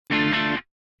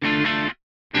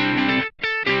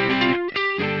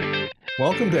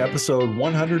Welcome to episode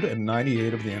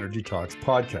 198 of the Energy Talks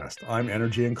podcast. I'm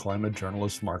energy and climate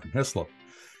journalist Markham.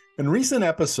 In recent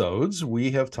episodes, we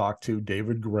have talked to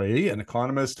David Gray, an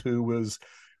economist who was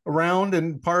around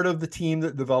and part of the team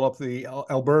that developed the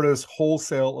Alberta's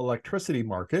wholesale electricity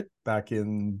market back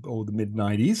in the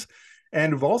mid-90s.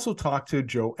 And we've also talked to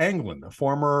Joe Anglin, a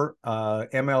former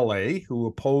MLA who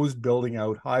opposed building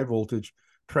out high voltage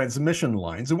transmission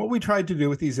lines. And what we tried to do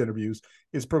with these interviews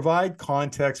is provide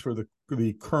context for the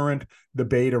current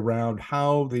debate around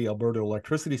how the Alberta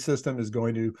electricity system is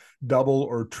going to double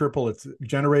or triple its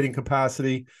generating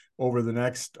capacity over the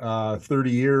next 30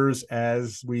 years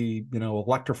as we,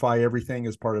 electrify everything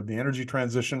as part of the energy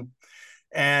transition.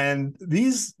 And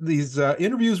these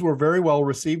interviews were very well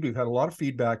received. We've had a lot of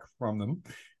feedback from them.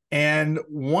 And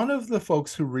one of the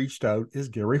folks who reached out is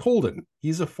Gary Holden.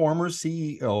 He's a former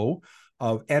CEO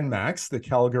of ENMAX,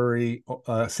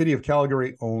 the City of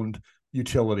Calgary owned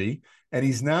utility, and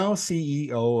he's now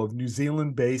CEO of New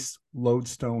Zealand-based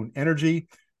Lodestone Energy.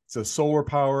 It's a solar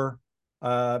power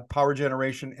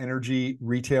generation, energy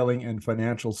retailing, and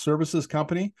financial services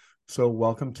company. So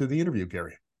welcome to the interview,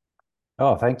 Gary.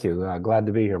 Oh, thank you. Glad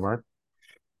to be here, Mark.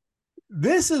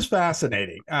 This is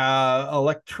fascinating.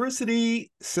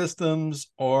 Electricity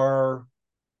systems are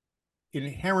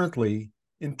intrinsically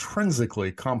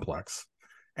complex,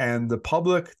 and the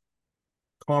public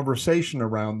conversation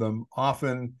around them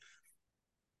often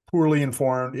poorly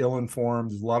informed,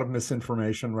 ill-informed. There's a lot of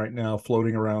misinformation right now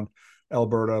floating around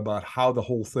Alberta about how the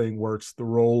whole thing works, the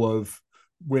role of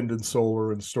wind and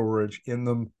solar and storage in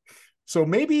them. So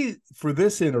maybe for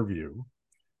this interview,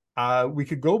 we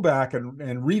could go back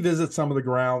and revisit some of the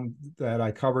ground that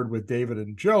I covered with David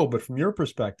and Joe, but from your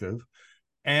perspective.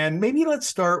 And maybe let's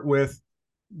start with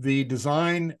the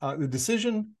decision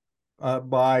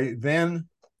by then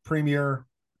Premier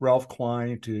Ralph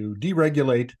Klein to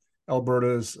deregulate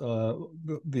Alberta's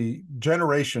the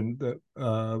generation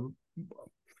of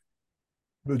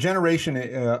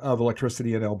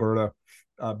electricity in Alberta,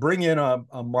 bring in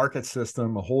a market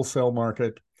system, a wholesale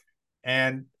market.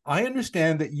 And I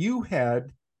understand that you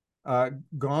had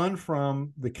gone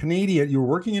from the Canadian, you were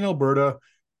working in Alberta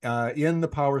in the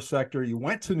power sector, you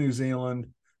went to New Zealand,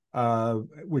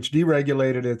 which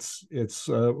deregulated its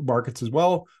markets as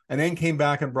well, and then came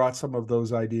back and brought some of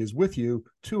those ideas with you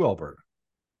to Alberta.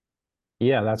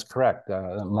 Yeah, that's correct.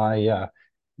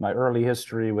 My early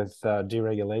history with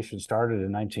deregulation started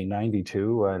in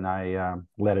 1992, and I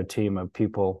led a team of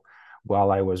people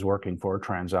while I was working for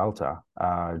TransAlta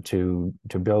to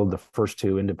build the first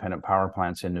two independent power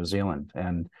plants in New Zealand.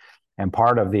 And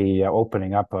part of the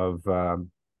opening up of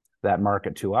that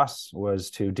market to us was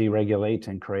to deregulate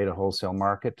and create a wholesale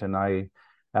market. And I,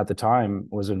 at the time,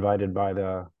 was invited by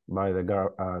the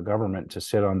government to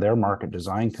sit on their market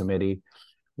design committee,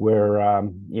 where I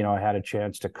had a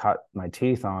chance to cut my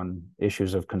teeth on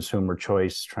issues of consumer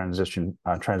choice, transmission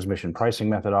pricing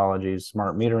methodologies,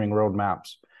 smart metering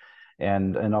roadmaps,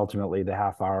 and ultimately the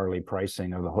half-hourly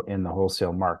pricing in the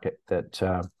wholesale market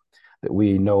that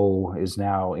we know is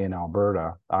now in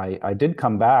Alberta. I did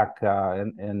come back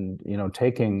and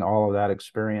taking all of that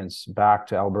experience back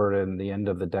to Alberta in the end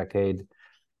of the decade,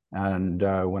 and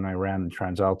when I ran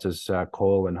TransAlta's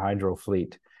coal and hydro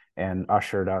fleet, and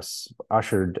ushered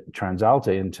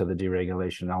TransAlta into the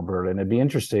deregulation in Alberta. And it'd be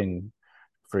interesting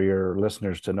for your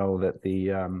listeners to know that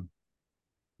the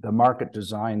market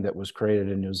design that was created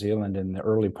in New Zealand in the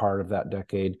early part of that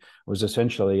decade was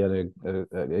essentially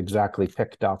exactly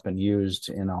picked up and used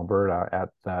in Alberta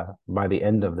by the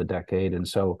end of the decade. And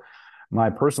so my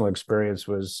personal experience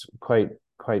was quite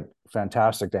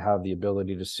fantastic to have the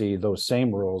ability to see those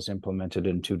same rules implemented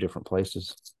in two different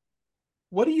places.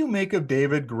 What do you make of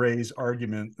David Gray's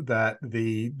argument that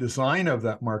the design of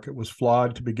that market was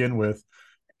flawed to begin with,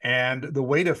 and the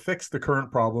way to fix the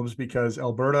current problems, because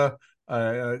Alberta,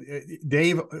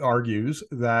 Dave argues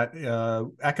that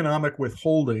economic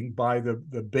withholding by the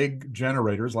big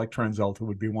generators, like TransAlta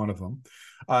would be one of them,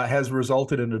 has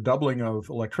resulted in a doubling of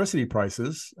electricity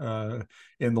prices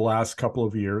in the last couple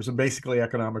of years. And basically,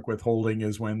 economic withholding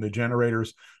is when the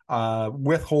generators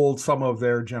withhold some of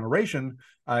their generation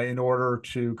in order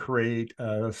to create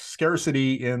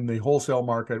scarcity in the wholesale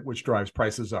market, which drives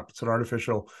prices up. It's an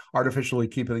artificially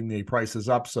keeping the prices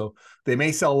up. So they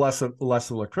may sell less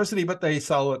electricity, but they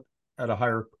sell it at a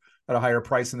higher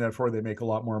price, and therefore they make a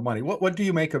lot more money. What do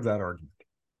you make of that argument?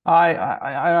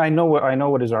 I know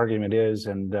what his argument is,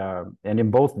 and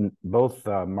in both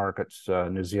markets,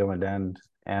 New Zealand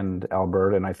and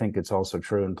Alberta, and I think it's also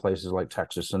true in places like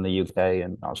Texas and the UK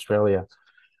and Australia.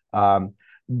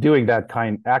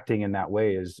 Acting in that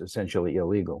way is essentially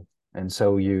illegal. And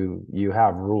so you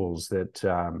have rules that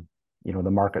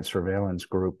the market surveillance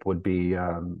group would be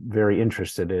very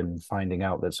interested in finding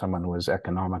out that someone was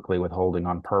economically withholding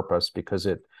on purpose, because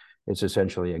it's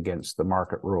essentially against the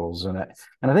market rules. And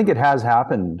I think it has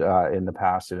happened in the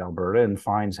past in Alberta, and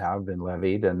fines have been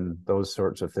levied, and those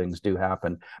sorts of things do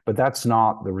happen. But that's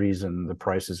not the reason the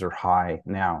prices are high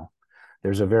now.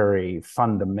 There's a very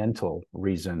fundamental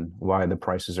reason why the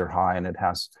prices are high, and it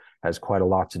has quite a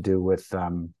lot to do with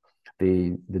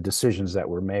the decisions that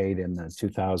were made in the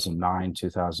 2009,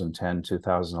 2010,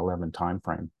 2011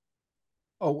 timeframe.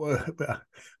 Oh,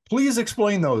 please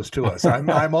explain those to us.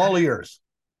 I'm all ears.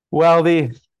 Well,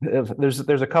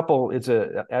 there's a couple.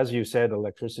 As you said,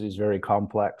 electricity is very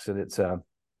complex, and it's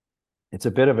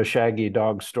a bit of a shaggy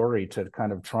dog story to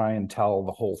kind of try and tell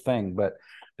the whole thing. But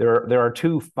there are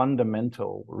two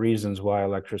fundamental reasons why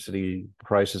electricity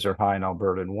prices are high in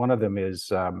Alberta, and one of them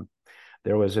is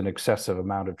there was an excessive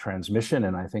amount of transmission,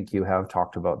 and I think you have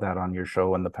talked about that on your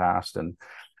show in the past, and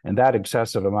that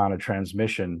excessive amount of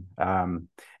transmission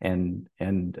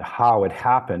and how it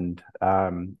happened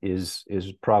is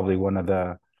probably one of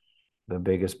the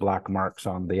biggest black marks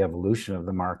on the evolution of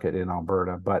the market in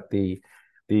Alberta. But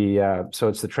so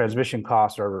it's the transmission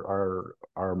costs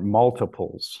are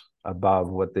multiples above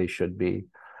what they should be,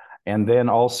 and then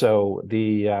also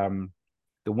the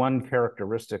one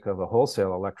characteristic of a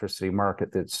wholesale electricity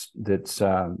market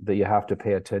that you have to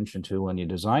pay attention to when you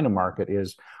design a market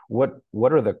is what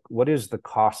is the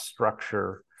cost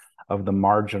structure of the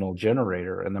marginal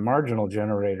generator. And the marginal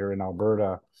generator in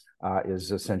Alberta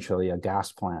is essentially a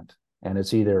gas plant, and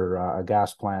it's either a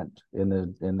gas plant in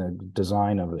the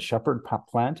design of the Shepard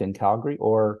plant in Calgary,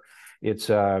 or it's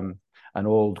an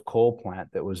old coal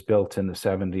plant that was built in the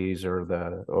 70s or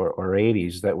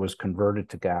 80s that was converted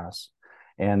to gas.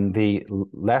 And the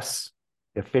less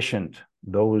efficient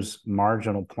those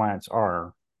marginal plants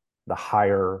are, the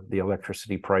higher the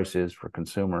electricity price is for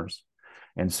consumers.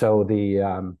 And so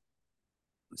the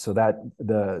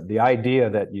idea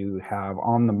that you have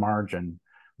on the margin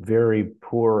very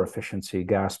poor efficiency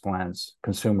gas plants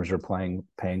consumers are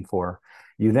paying for,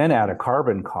 you then add a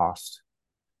carbon cost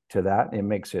to that, it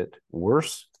makes it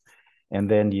worse. And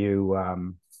then you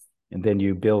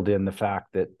build in the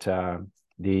fact that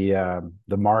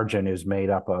the margin is made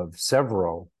up of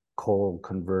several coal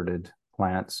converted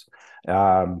plants,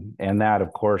 and that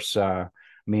of course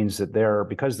means that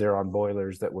because they're on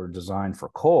boilers that were designed for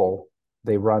coal,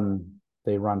 they run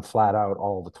flat out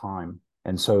all the time,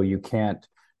 and so you can't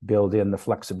build in the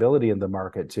flexibility in the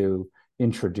market to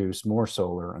introduce more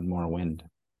solar and more wind.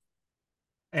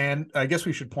 And I guess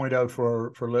we should point out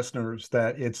for listeners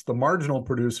that it's the marginal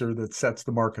producer that sets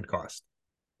the market cost.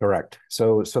 Correct.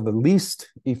 So the least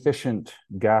efficient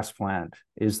gas plant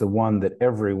is the one that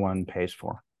everyone pays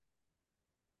for.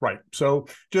 Right. So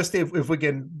just if we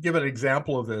can give an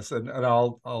example of this, and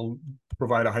I'll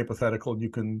provide a hypothetical, and you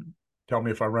can tell me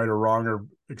if I'm right or wrong, or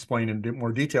explain in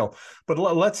more detail. But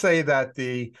let's say that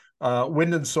the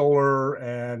wind and solar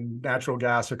and natural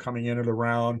gas are coming in at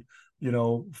around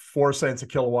 4 cents a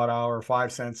kilowatt hour,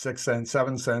 5 cents, 6 cents,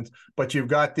 7 cents, but you've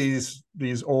got these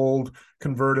old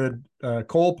converted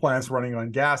coal plants running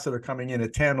on gas that are coming in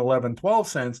at 10, 11, 12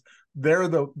 cents. They're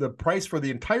the price for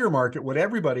the entire market. What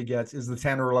everybody gets is the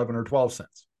 10 or 11 or 12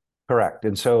 cents. Correct.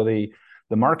 And so the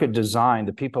market design,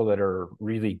 the people that are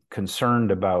really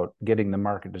concerned about getting the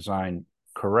market design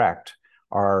correct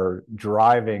are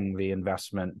driving the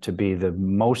investment to be the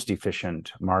most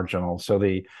efficient marginal. So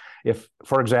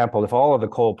for example, if all of the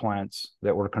coal plants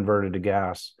that were converted to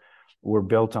gas were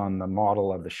built on the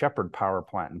model of the Shepard power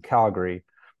plant in Calgary,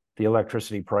 the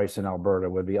electricity price in Alberta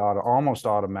would be almost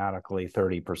automatically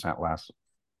 30% less.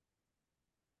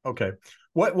 Okay.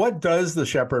 What does the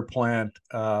Shepard plant,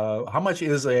 how much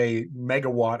is a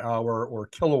megawatt hour or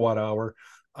kilowatt hour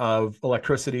of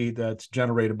electricity that's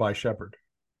generated by Shepard?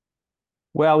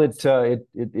 Well, it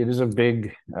is a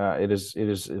big it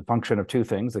is a function of two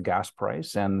things: the gas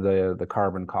price and the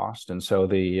carbon cost. And so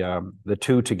the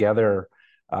two together,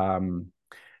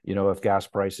 if gas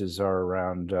prices are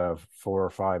around $4 or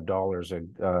 $5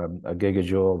 a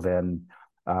gigajoule, then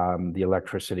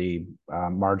the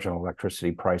marginal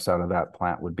electricity price out of that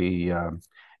plant would be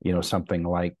something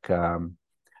like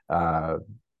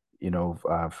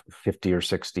 50 or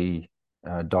 60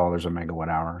 dollars a megawatt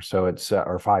hour. So it's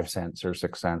or 5 cents or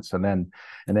 6 cents, and then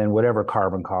whatever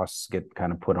carbon costs get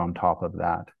kind of put on top of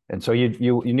that. And so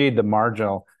you need the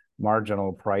marginal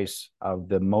price of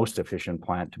the most efficient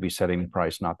plant to be setting the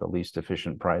price, not the least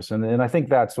efficient price. And I think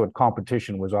that's what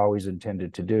competition was always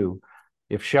intended to do.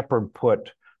 If Shepard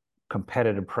put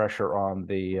competitive pressure on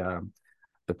the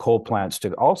the coal plants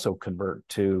to also convert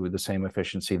to the same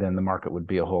efficiency, then the market would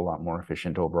be a whole lot more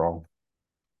efficient overall.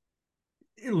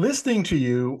 Listening to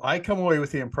you, I come away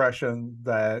with the impression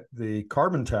that the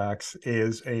carbon tax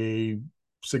is a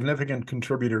significant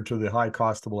contributor to the high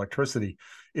cost of electricity.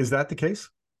 Is that the case?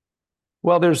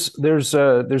 Well, there's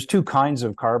two kinds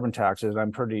of carbon taxes.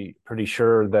 I'm pretty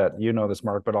sure that you know this,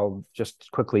 Mark, but I'll just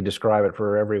quickly describe it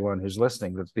for everyone who's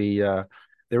listening. That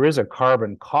there is a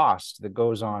carbon cost that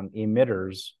goes on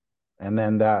emitters, and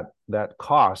then that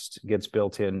cost gets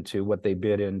built into what they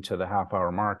bid into the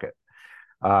half-hour market.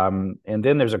 And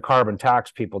then there's a carbon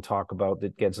tax people talk about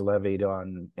that gets levied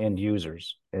on end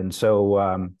users. And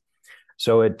so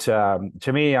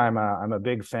to me, I'm a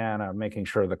big fan of making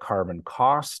sure the carbon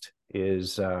cost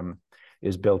is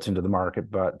built into the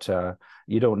market, but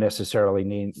you don't necessarily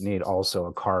need also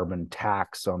a carbon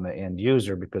tax on the end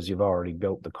user because you've already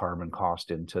built the carbon cost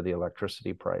into the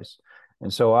electricity price.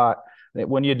 And so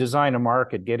when you design a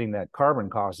market, getting that carbon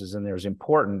cost is in there is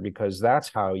important because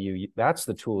that's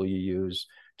the tool you use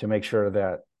to make sure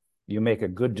that you make a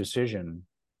good decision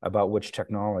about which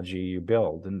technology you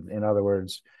build. And in other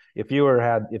words, if you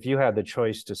had the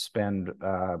choice to spend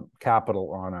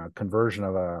capital on a conversion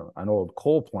of an old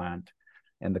coal plant,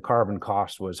 and the carbon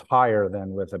cost was higher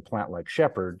than with a plant like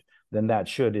Shepard, then that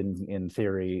should, in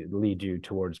theory, lead you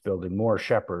towards building more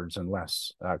Shepards and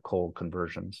less coal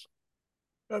conversions.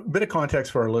 A bit of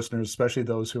context for our listeners, especially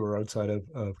those who are outside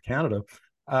of Canada.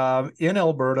 In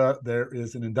Alberta, there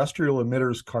is an industrial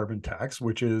emitters carbon tax,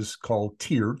 which is called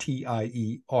TIER,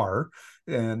 T-I-E-R,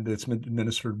 and it's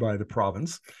administered by the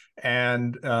province.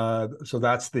 And so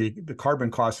that's the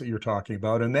carbon cost that you're talking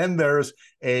about. And then there's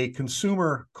a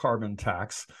consumer carbon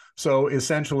tax. So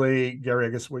essentially, Gary, I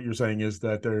guess what you're saying is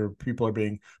that people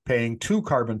are paying two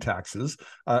carbon taxes,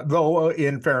 though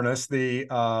in fairness, the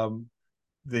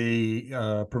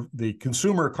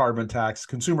consumer carbon tax,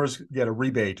 consumers get a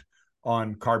rebate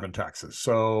on carbon taxes.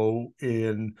 So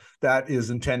that is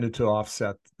intended to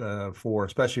offset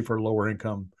especially for lower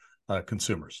income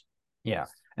consumers. Yeah.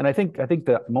 And I think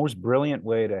the most brilliant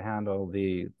way to handle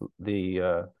the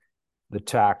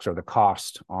tax or the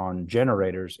cost on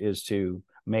generators is to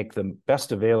make the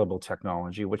best available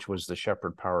technology, which was the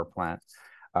Shepard power plant,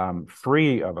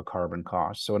 free of a carbon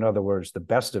cost. So in other words, the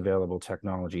best available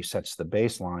technology sets the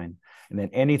baseline, and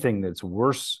then anything that's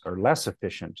worse or less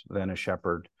efficient than a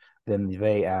Shepard, then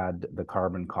they add the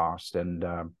carbon cost, and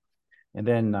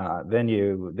then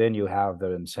you have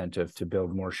the incentive to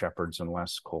build more Shepards and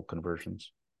less coal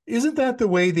conversions. Isn't that the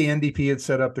way the NDP had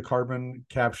set up the carbon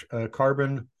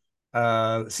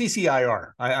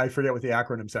CCIR? I forget what the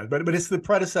acronym says, but it's the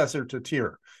predecessor to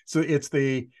TIER. So it's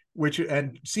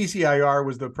and CCIR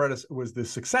was the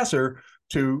successor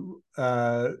to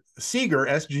SEGER,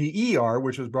 SGER,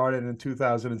 which was brought in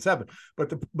 2007. But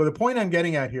the point I'm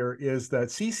getting at here is that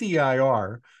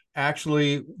CCIR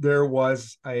actually there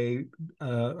was a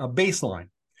baseline,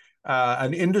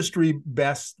 an industry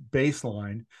best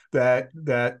baseline that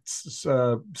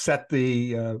set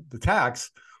the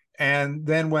tax. And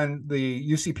then when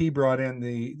the UCP brought in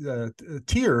the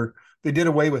TIER, they did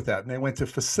away with that, and they went to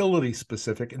facility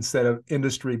specific instead of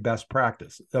industry best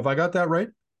practice. Have I got that right?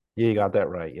 Yeah, you got that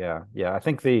right. Yeah. I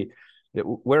think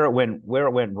where it went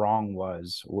wrong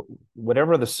was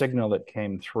whatever the signal that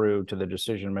came through to the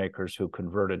decision makers who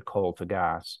converted coal to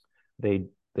gas, they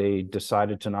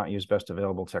decided to not use best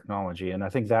available technology. And I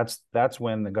think that's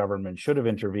when the government should have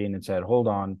intervened and said, hold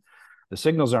on, the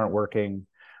signals aren't working.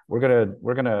 We're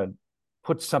gonna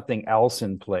put something else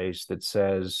in place that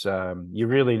says you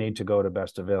really need to go to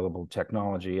best available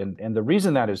technology. And the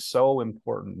reason that is so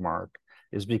important, Mark,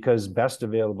 is because best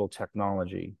available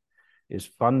technology is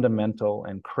fundamental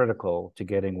and critical to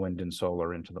getting wind and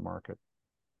solar into the market.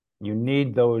 You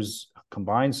need those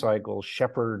combined cycle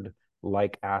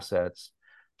Shepard-like assets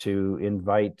to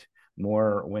invite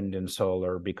more wind and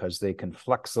solar because they can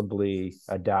flexibly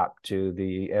adapt to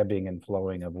the ebbing and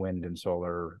flowing of wind and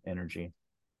solar energy.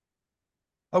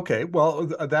 Okay, well,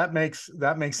 that makes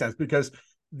sense because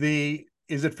is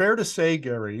it fair to say,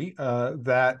 Gary,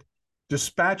 that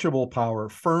dispatchable power,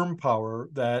 firm power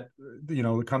that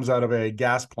comes out of a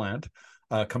gas plant,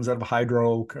 comes out of a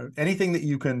hydro, anything that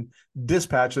you can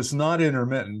dispatch that's not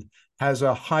intermittent has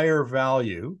a higher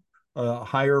value,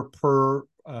 higher per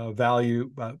value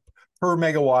per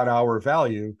megawatt hour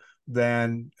value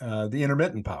than the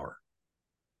intermittent power?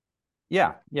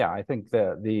 Yeah. I think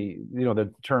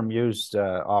the term used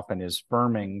often is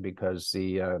firming because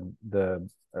a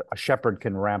Shepard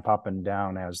can ramp up and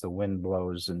down as the wind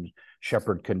blows, and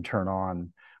Shepard can turn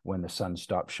on when the sun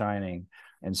stops shining.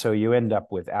 And so you end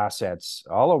up with assets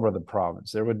all over the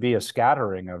province. There would be a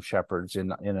scattering of shepherds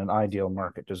in an ideal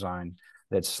market design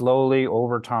that slowly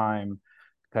over time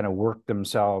kind of work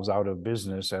themselves out of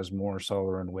business as more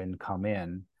solar and wind come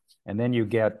in. And then you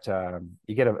get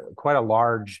quite a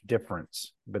large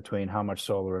difference between how much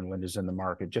solar and wind is in the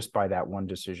market just by that one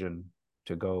decision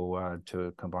to go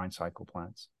to combined cycle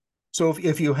plants. So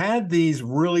if you had these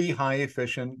really high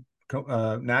efficient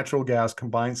natural gas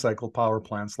combined cycle power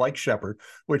plants like Shepard,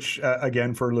 which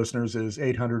again for listeners is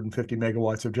 850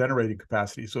 megawatts of generating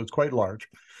capacity, so it's quite large,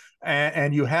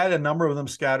 and you had a number of them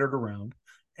scattered around,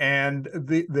 and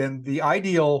then the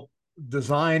ideal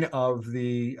design of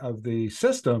the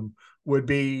system would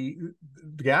be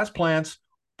gas plants,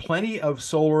 plenty of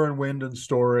solar and wind and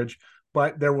storage.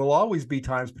 But there will always be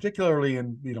times, particularly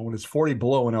in, when it's 40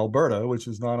 below in Alberta, which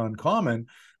is not uncommon,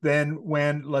 then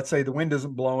when, let's say, the wind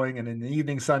isn't blowing and in the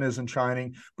evening sun isn't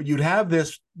shining, but you'd have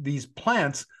these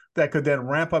plants that could then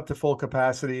ramp up to full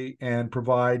capacity and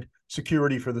provide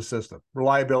security for the system,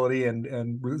 reliability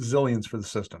and resilience for the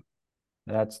system.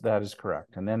 That is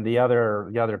correct. And then the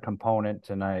other component,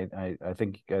 and I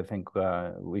think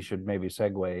we should maybe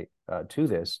segue to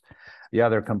this. The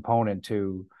other component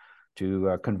to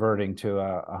converting to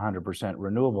 100%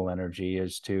 renewable energy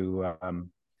is to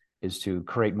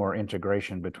create more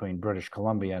integration between British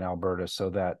Columbia and Alberta, so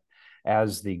that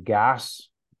as the gas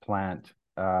plant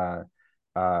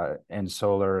and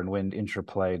solar and wind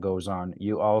interplay goes on,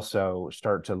 you also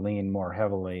start to lean more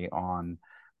heavily on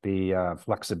the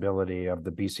flexibility of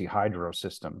the BC hydro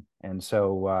system. And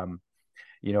so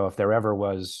if there ever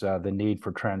was the need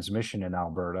for transmission in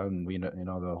Alberta, and we know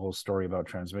the whole story about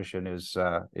transmission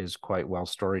is quite well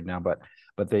storied now, but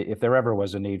if there ever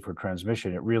was a need for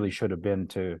transmission, it really should have been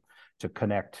to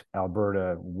connect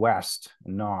Alberta west,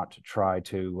 not try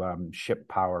to ship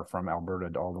power from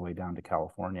Alberta all the way down to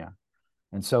California.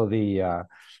 And so the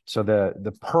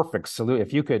perfect solution,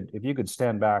 if you could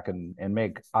stand back and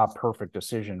make a perfect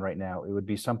decision right now, it would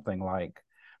be something like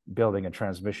building a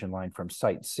transmission line from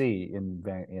Site C in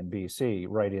BC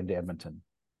right into Edmonton,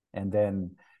 and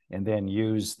then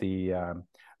use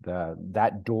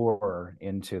that door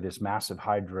into this massive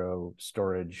hydro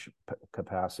storage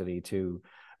capacity to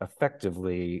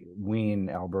effectively wean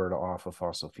Alberta off of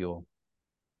fossil fuel.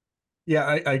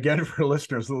 Yeah, again, for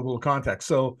listeners, a little context.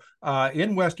 So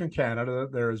in Western Canada,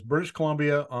 there's British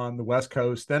Columbia on the west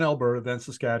coast, then Alberta, then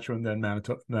Saskatchewan, then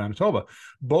Manitoba.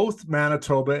 Both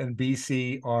Manitoba and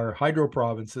BC are hydro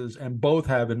provinces, and both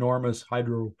have enormous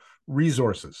hydro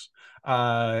resources.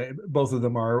 Both of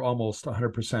them are almost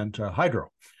 100%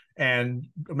 hydro. And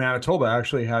Manitoba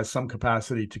actually has some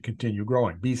capacity to continue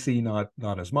growing. BC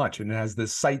not as much, and it has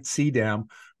this Site C dam,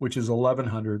 which is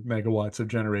 1,100 megawatts of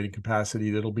generating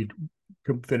capacity that'll be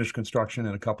finished construction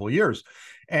in a couple of years.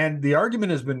 And the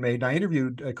argument has been made. I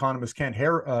interviewed economist Kent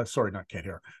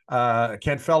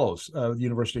Fellows of the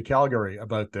University of Calgary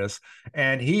about this,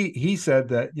 and he said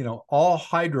that all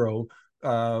hydro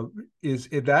is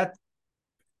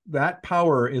that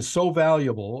power is so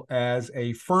valuable as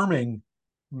a firming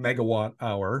megawatt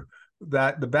hour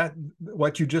that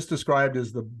what you just described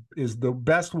is the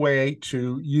best way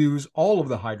to use all of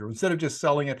the hydro instead of just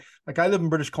selling it. Like, I live in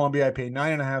British Columbia, I pay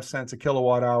 9.5 cents a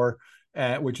kilowatt hour,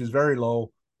 which is very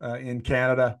low in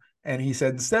Canada. And he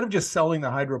said, instead of just selling the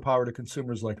hydropower to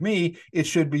consumers like me, it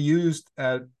should be used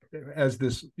as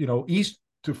this, east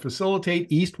to facilitate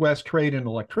east-west trade in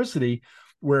electricity,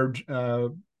 where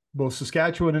both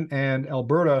Saskatchewan and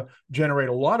Alberta generate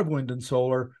a lot of wind and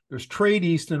solar. There's trade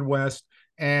east and west,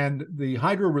 and the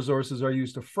hydro resources are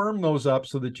used to firm those up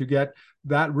so that you get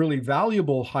that really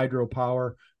valuable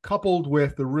hydropower coupled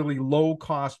with the really low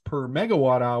cost per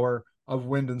megawatt hour of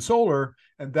wind and solar.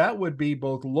 And that would be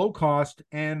both low cost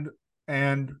and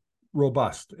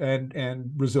robust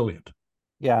and resilient.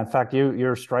 Yeah, in fact,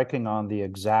 you're striking on the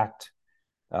exact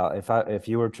if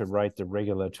you were to write the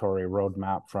regulatory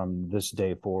roadmap from this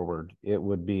day forward, it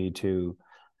would be to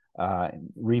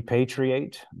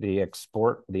repatriate the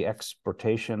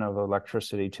exportation of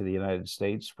electricity to the United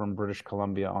States from British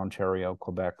Columbia, Ontario,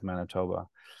 Quebec, Manitoba,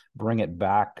 bring it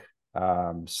back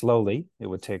slowly. It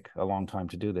would take a long time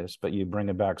to do this, but you bring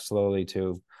it back slowly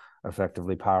to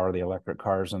effectively power the electric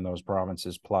cars in those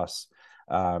provinces, plus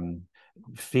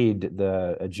feed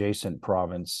the adjacent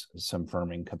province some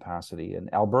firming capacity.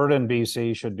 And Alberta and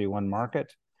BC should be one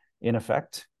market in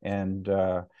effect. And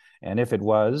if it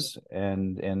was,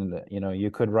 and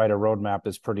you could write a roadmap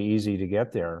that's pretty easy to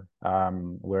get there,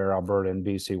 where Alberta and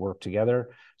BC work together,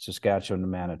 Saskatchewan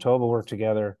and Manitoba work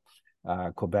together,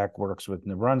 Quebec works with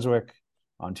New Brunswick,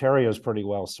 Ontario is pretty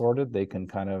well sorted. They can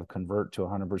kind of convert to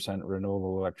 100%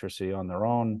 renewable electricity on their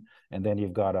own. And then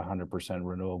you've got 100%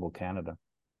 renewable Canada.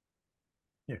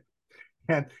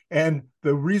 Yeah. And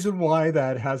the reason why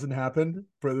that hasn't happened,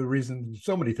 for the reason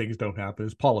so many things don't happen,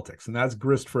 is politics, and that's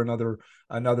grist for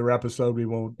another episode. We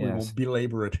won't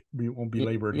belabor it. We won't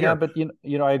belabor it yeah, here. but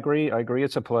I agree.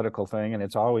 It's a political thing, and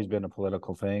it's always been a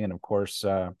political thing. And of course,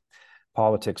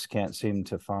 politics can't seem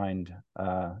to find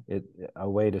a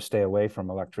way to stay away from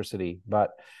electricity.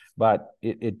 But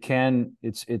it can.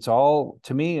 It's all,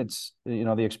 to me. It's,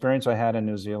 the experience I had in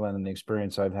New Zealand and the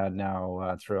experience I've had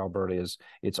now through Alberta is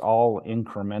it's all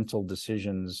incremental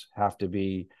decisions have to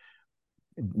be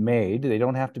made. They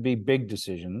don't have to be big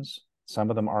decisions. Some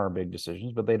of them are big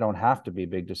decisions, but they don't have to be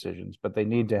big decisions. But they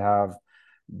need to have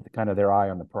kind of their eye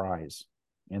on the prize.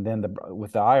 And then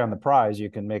with the eye on the prize, you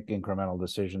can make incremental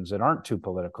decisions that aren't too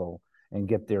political and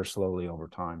get there slowly over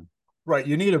time. Right.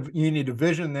 You need a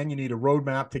vision, then you need a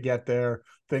roadmap to get there.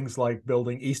 Things like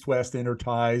building east-west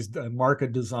interties,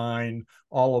 market design,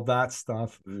 all of that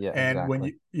stuff. Yeah, and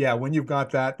exactly. when you've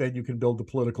got that, then you can build the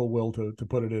political will to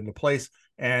put it into place.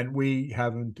 And we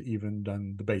haven't even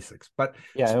done the basics. But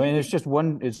yeah, I mean, it's just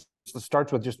one. It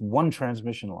starts with just one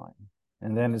transmission line,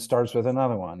 and then it starts with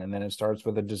another one, and then it starts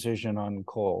with a decision on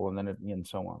coal, and then and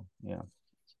so on. Yeah.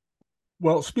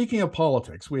 Well, speaking of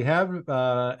politics, we have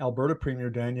Alberta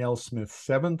Premier Danielle Smith's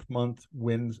 7th-month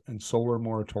wind and solar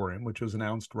moratorium, which was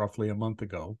announced roughly a month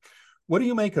ago. What do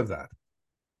you make of that?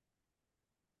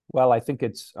 Well, I think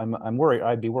I'm worried.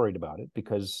 I'd be worried about it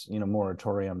because,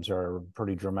 moratoriums are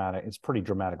pretty dramatic. It's pretty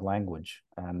dramatic language,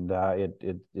 and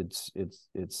it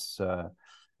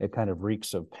kind of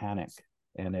reeks of panic,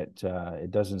 and it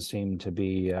doesn't seem to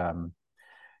be.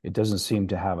 It doesn't seem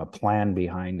to have a plan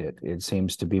behind it. It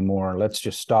seems to be more, let's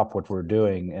just stop what we're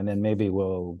doing, and then maybe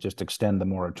we'll just extend the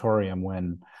moratorium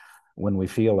when we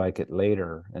feel like it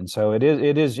later. And so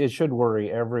it should worry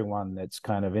everyone that's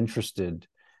kind of interested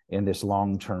in this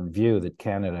long-term view that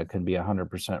Canada can be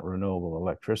 100% renewable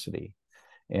electricity.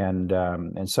 And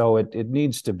so it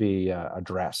needs to be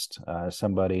addressed.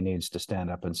 Somebody needs to stand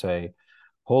up and say,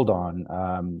 hold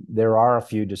on, there are a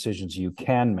few decisions you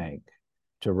can make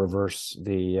to reverse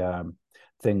the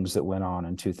things that went on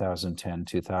in 2010,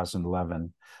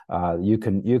 2011. You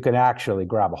can actually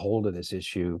grab a hold of this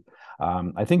issue.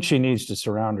 I think she needs to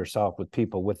surround herself with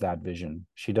people with that vision.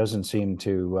 She doesn't seem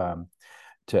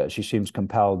she seems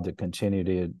compelled to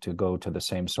continue to go to the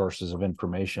same sources of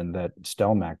information that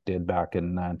Stelmach did back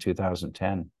in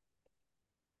 2010.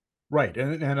 Right.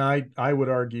 And I would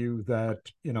argue that,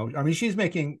 I mean,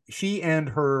 she and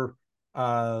her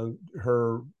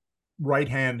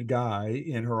right-hand guy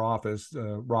in her office,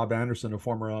 Rob Anderson, a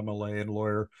former MLA and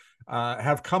lawyer,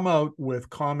 have come out with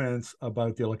comments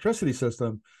about the electricity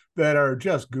system that are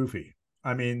just goofy.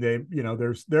 I mean,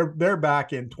 they're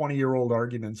back in 20-year-old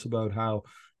arguments about how,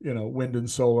 wind and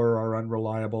solar are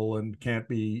unreliable and can't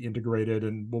be integrated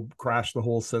and will crash the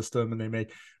whole system. And they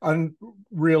make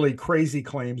really crazy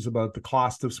claims about the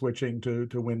cost of switching to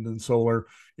wind and solar.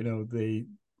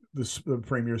 The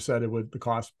premier said the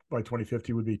cost by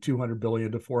 2050 would be 200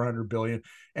 billion to 400 billion.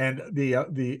 And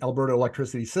the Alberta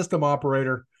electricity system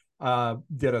operator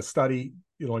did a study,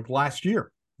 like last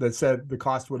year, that said the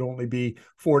cost would only be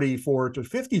 44 to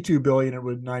 52 billion. It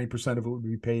would 90% of it would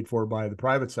be paid for by the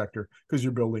private sector because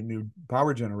you're building new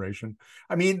power generation.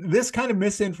 I mean, this kind of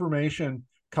misinformation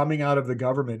coming out of the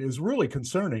government is really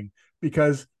concerning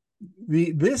because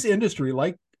this industry,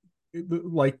 like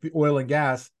the oil and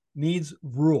gas, needs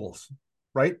rules,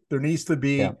 right? There needs to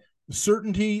be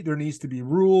certainty. There needs to be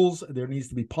rules. There needs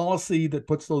to be policy that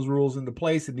puts those rules into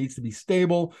place. It needs to be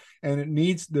stable, and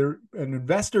and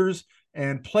investors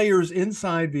and players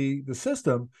inside the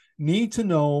system need to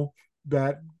know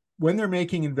that when they're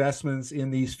making investments in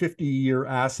these 50-year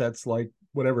assets, like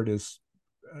whatever it is,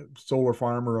 a solar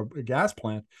farm or a gas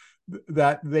plant,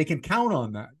 that they can count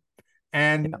on that.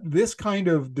 And this kind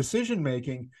of decision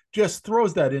making just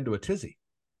throws that into a tizzy.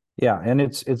 Yeah, and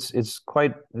it's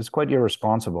quite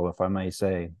irresponsible, if I may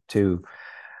say, to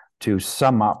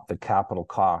sum up the capital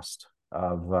cost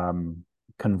of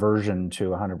conversion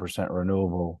to 100%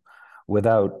 renewable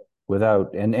without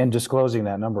and disclosing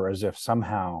that number as if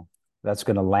somehow that's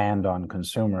going to land on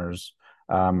consumers.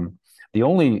 The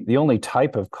only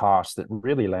type of cost that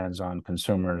really lands on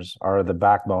consumers are the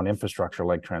backbone infrastructure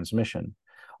like transmission.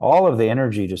 All of the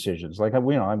energy decisions, like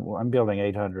I'm building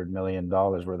 $800 million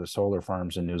worth of solar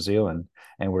farms in New Zealand,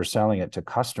 and we're selling it to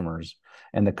customers,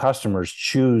 and the customers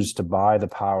choose to buy the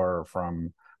power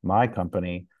from my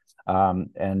company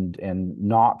and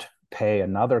not pay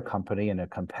another company in a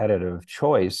competitive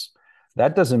choice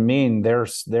That doesn't mean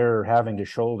they're having to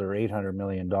shoulder $800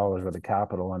 million worth of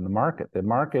capital on the market. The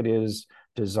market is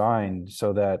designed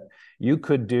so that you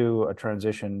could do a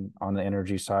transition on the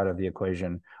energy side of the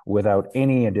equation without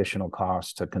any additional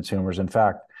cost to consumers. In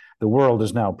fact, the world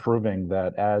is now proving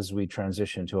that as we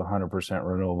transition to 100%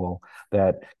 renewable,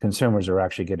 that consumers are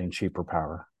actually getting cheaper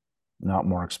power, not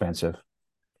more expensive.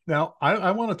 Now,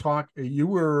 I want to talk. You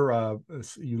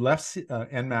left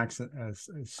ENMAX as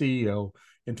CEO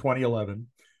in 2011,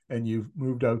 and you've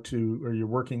moved out to, or you're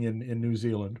working in New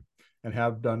Zealand, and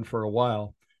have done for a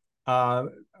while.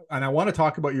 And I want to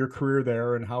talk about your career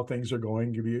there and how things are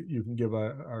going. You can give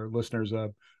our listeners a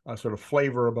sort of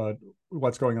flavor about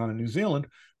what's going on in New Zealand.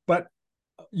 But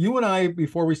you and I,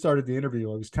 before we started the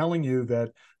interview, I was telling you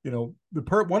that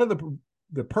one of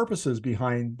the purposes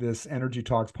behind this Energy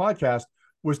Talks podcast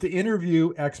was to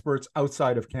interview experts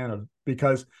outside of Canada,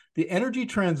 because the energy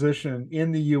transition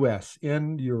in the US,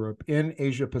 in Europe, in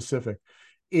Asia Pacific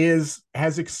has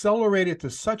accelerated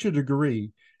to such a degree.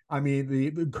 I mean,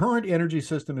 the current energy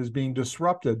system is being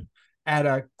disrupted at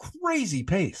a crazy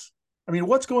pace. I mean,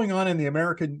 what's going on in the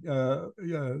American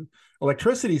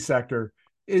electricity sector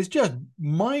is just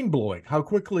mind-blowing, how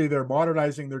quickly they're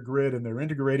modernizing their grid and they're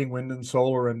integrating wind and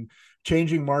solar and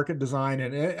changing market design.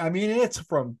 And I mean, it's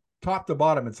from top to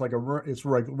bottom. It's like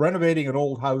renovating an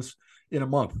old house in a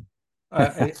month.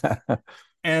 But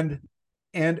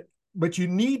you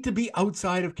need to be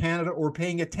outside of Canada or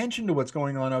paying attention to what's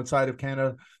going on outside of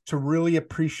Canada to really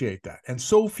appreciate that. And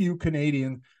so few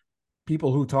Canadian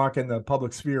people who talk in the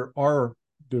public sphere are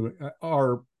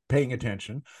paying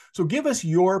attention. So give us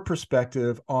your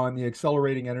perspective on the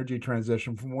accelerating energy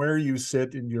transition from where you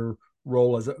sit in your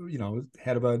role as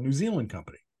head of a New Zealand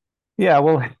company. Yeah,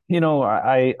 well,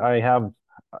 I have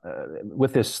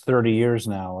with this 30 years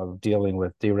now of dealing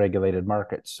with deregulated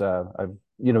markets,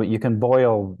 you can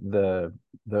boil the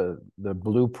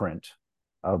blueprint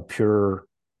of pure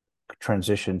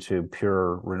transition to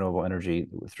pure renewable energy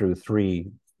through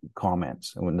three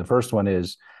comments. And when the first one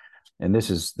is, and this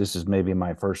is maybe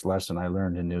my first lesson I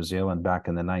learned in New Zealand back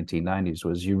in the 1990s,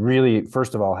 was you really,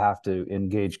 first of all, have to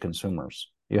engage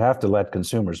consumers. You have to let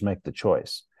consumers make the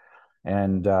choice.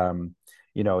 And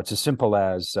it's as simple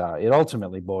as it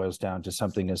ultimately boils down to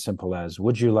something as simple as,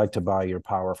 would you like to buy your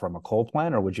power from a coal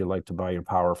plant, or would you like to buy your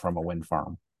power from a wind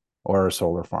farm or a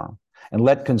solar farm? And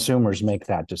let consumers make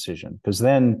that decision, because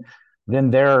then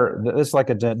it's like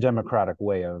a democratic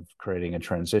way of creating a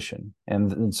transition.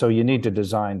 And so you need to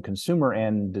design consumer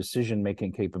and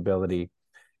decision-making capability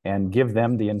and give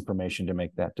them the information to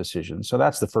make that decision. So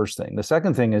that's the first thing. The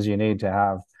second thing is you need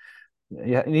to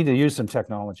use some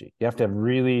technology. You have to have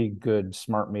really good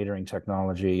smart metering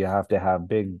technology. You have to have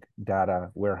big data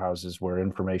warehouses where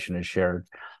information is shared.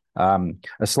 A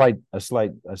slight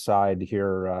aside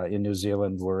here, in New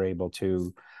Zealand, we're able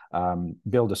to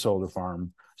build a solar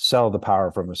farm, sell the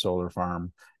power from a solar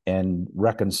farm, and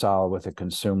reconcile with a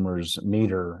consumer's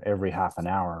meter every half an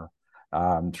hour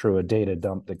through a data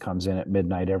dump that comes in at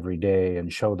midnight every day,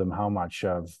 and show them how much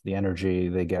of the energy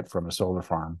they get from a solar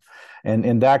farm.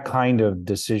 And that kind of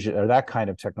decision, or that kind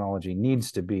of technology,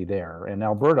 needs to be there. And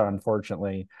Alberta,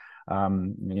 unfortunately,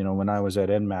 when I was at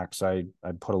ENMAX, I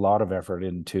put a lot of effort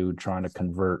into trying to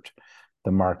convert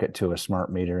the market to a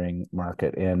smart metering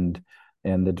market. And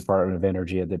the Department of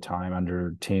Energy at the time,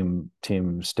 under Team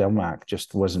Stelmach,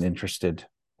 just wasn't interested,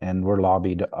 and were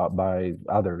lobbied by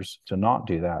others to not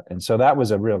do that. And so that was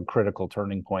a real critical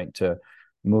turning point to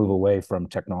move away from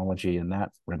technology in that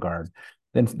regard.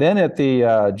 Then at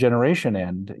the generation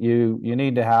end, you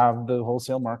need to have the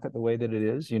wholesale market the way that it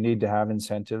is. You need to have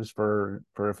incentives for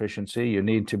efficiency. You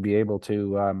need to be able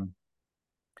to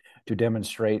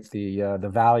demonstrate the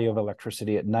value of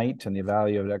electricity at night, and the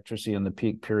value of electricity in the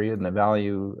peak period, and the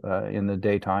value in the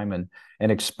daytime,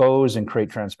 and expose and create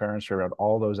transparency around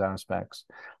all those aspects.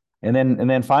 And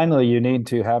then finally, you need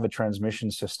to have a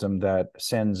transmission system that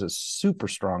sends a super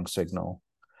strong signal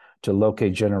to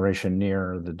locate generation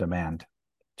near the demand.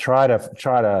 Try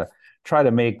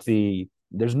to make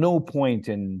there's no point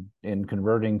in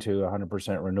converting to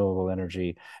 100% renewable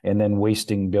energy and then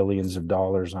wasting billions of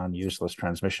dollars on useless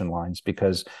transmission lines,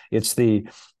 because it's the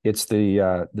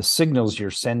signals you're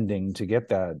sending to get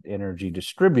that energy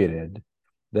distributed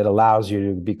that allows you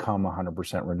to become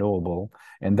 100% renewable,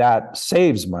 and that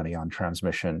saves money on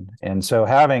transmission. And so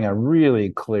having a really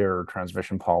clear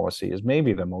transmission policy is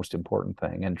maybe the most important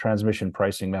thing. And transmission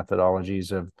pricing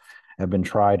methodologies have been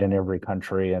tried in every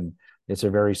country, and it's a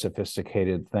very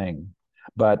sophisticated thing.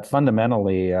 But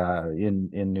fundamentally, in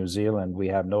New Zealand, we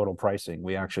have nodal pricing.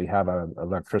 We actually have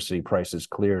electricity prices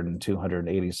cleared in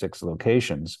 286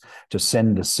 locations to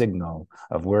send the signal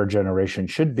of where generation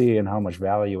should be and how much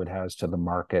value it has to the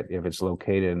market if it's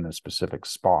located in a specific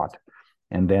spot.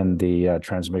 And then the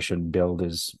transmission build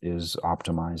is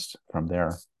optimized from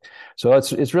there. So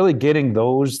it's really getting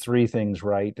those three things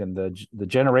right. And the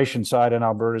generation side in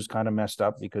Alberta is kind of messed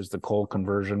up because the coal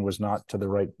conversion was not to the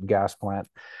right gas plant,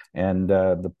 and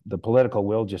the political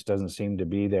will just doesn't seem to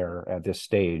be there at this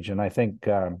stage. And I think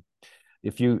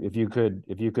if you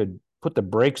could put the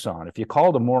brakes on, if you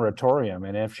called a moratorium,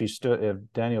 and if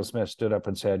Danielle Smith stood up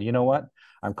and said, you know what,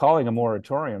 I'm calling a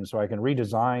moratorium so I can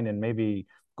redesign and maybe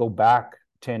go back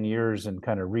 10 years and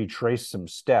kind of retrace some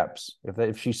steps.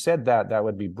 If she said that, that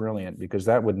would be brilliant, because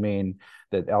that would mean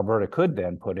that Alberta could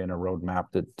then put in a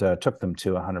roadmap that took them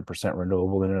to 100%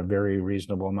 renewable in a very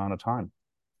reasonable amount of time.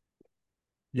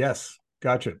 Yes,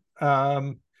 gotcha.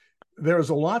 There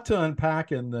was a lot to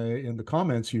unpack in the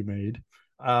comments you made,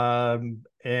 but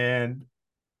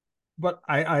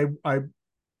I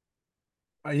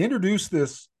introduced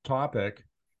this topic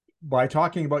by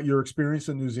talking about your experience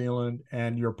in New Zealand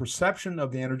and your perception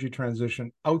of the energy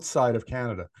transition outside of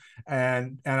Canada.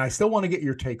 And I still want to get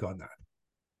your take on that.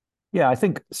 Yeah, I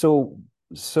think so.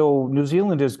 So New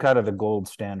Zealand is kind of the gold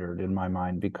standard in my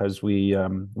mind, because we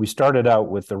started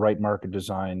out with the right market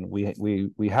design.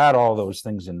 We had all those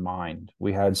things in mind.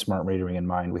 We had smart metering in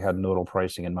mind. We had nodal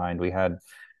pricing in mind. We had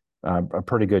a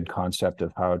pretty good concept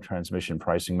of how transmission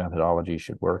pricing methodology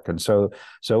should work, and so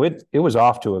it was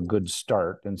off to a good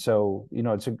start. And so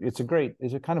it's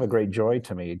a kind of a great joy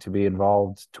to me to be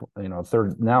involved.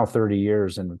 30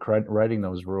 years in writing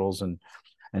those rules, and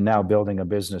now building a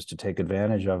business to take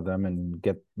advantage of them and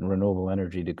get renewable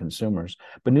energy to consumers.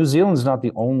 But New Zealand's not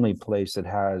the only place that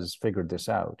has figured this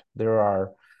out. There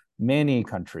are many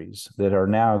countries that are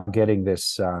now getting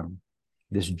this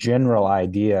general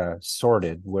idea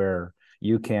sorted, where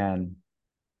you can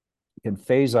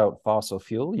phase out fossil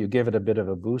fuel. You give it a bit of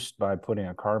a boost by putting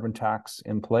a carbon tax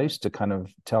in place to kind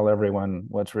of tell everyone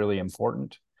what's really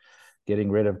important. Getting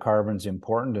rid of carbon is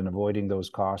important, and avoiding those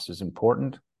costs is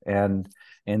important. And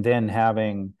then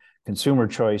having consumer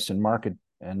choice and market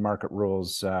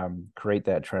rules create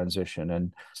that transition.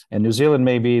 And New Zealand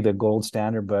may be the gold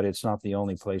standard, but it's not the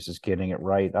only place that's getting it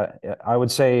right. I would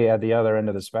say at the other end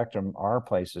of the spectrum are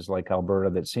places like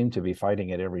Alberta that seem to be fighting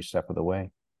it every step of the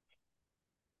way.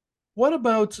 What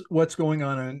about what's going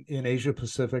on in Asia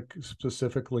Pacific,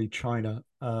 specifically China?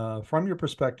 From your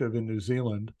perspective in New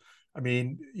Zealand, I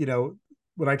mean,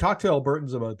 when I talk to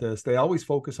Albertans about this, they always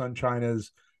focus on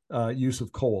China's use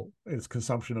of coal, its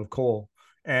consumption of coal.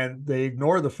 And they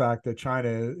ignore the fact that China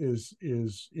is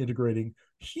integrating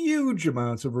huge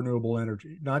amounts of renewable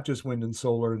energy, not just wind and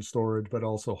solar and storage, but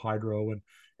also hydro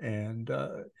and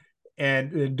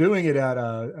doing it at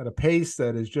a pace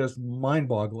that is just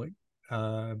mind-boggling.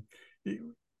 And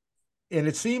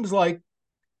it seems like,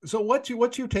 so what's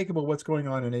your take about what's going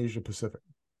on in Asia Pacific?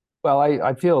 Well,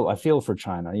 I feel for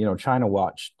China. China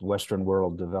watched the Western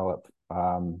world develop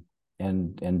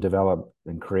and develop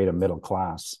and create a middle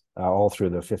class all through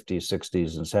the 50s,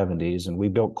 60s, and 70s. And we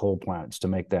built coal plants to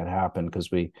make that happen, because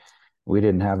we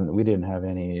didn't have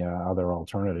any other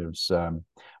alternatives.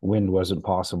 Wind wasn't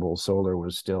possible. Solar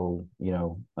was still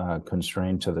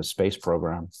constrained to the space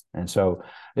program. And so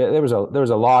there was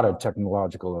a lot of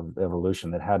technological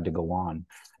evolution that had to go on.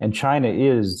 And China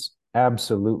is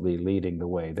absolutely leading the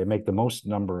way. They make the most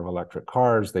number of electric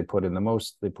cars. They put up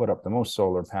the most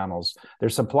solar panels. They're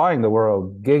supplying the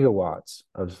world gigawatts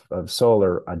of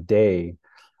solar a day,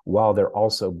 while they're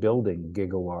also building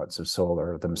gigawatts of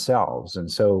solar themselves.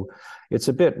 And so it's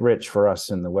a bit rich for us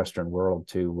in the Western world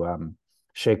to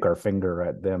shake our finger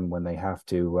at them when they have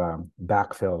to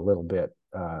backfill a little bit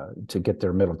to get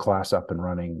their middle class up and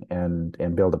running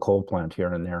and build a coal plant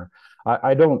here and there.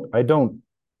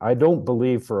 I don't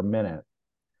believe for a minute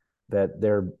that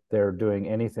they're doing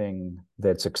anything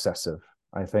that's excessive.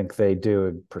 I think they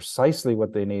do precisely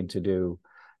what they need to do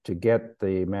to get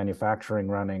the manufacturing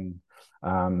running.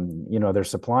 They're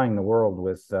supplying the world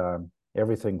with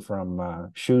everything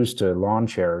from shoes to lawn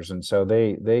chairs, and so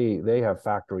they have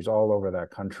factories all over that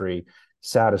country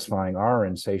satisfying our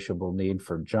insatiable need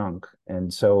for junk.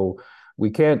 And so we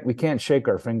can't shake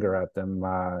our finger at them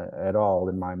at all,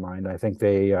 in my mind. I think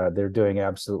they're doing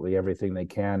absolutely everything they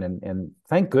can, and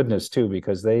thank goodness too,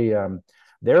 because they're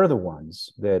the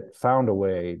ones that found a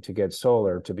way to get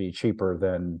solar to be cheaper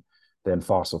than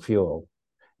fossil fuel.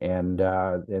 and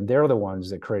they're the ones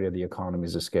that created the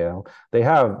economies of scale. They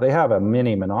have a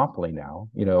mini monopoly now.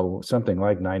 You know, something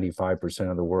like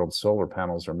 95% of the world's solar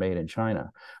panels are made in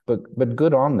China. But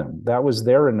good on them. That was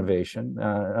their innovation.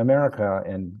 America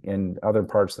and other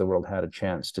parts of the world had a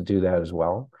chance to do that as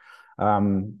well.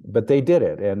 But they did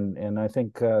it, and I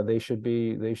think they should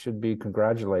be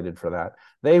congratulated for that.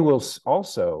 They will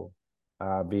also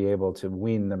be able to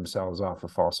wean themselves off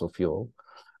of fossil fuel,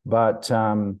 but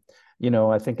you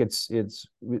know, I think it's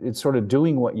sort of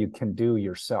doing what you can do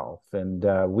yourself, and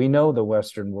we know the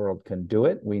Western world can do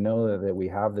it. We know that we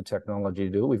have the technology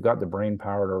to do it. We've got the brain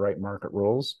power to write market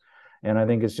rules, and I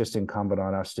think it's just incumbent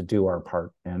on us to do our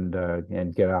part and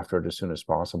get after it as soon as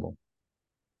possible.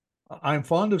 I'm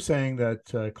fond of saying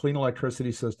that clean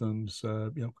electricity systems,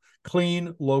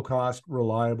 clean, low cost,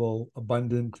 reliable,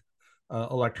 abundant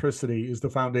electricity is the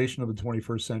foundation of the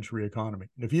 21st century economy.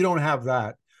 And if you don't have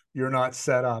that, you're not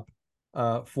set up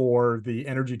for the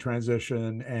energy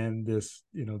transition and this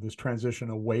transition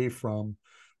away from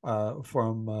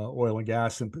oil and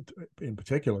gas in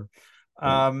particular.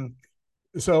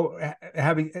 So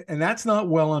that's not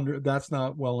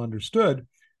well understood.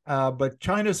 But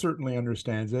China certainly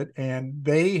understands it, and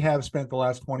they have spent the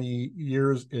last 20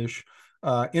 years-ish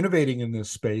innovating in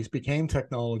this space, became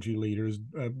technology leaders,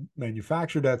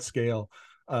 manufactured at scale,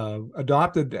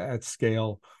 adopted at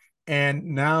scale, and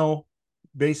now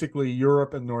basically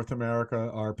Europe and North America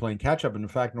are playing catch up. And in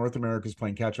fact, North America is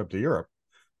playing catch up to Europe.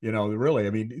 You know, really,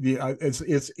 I mean,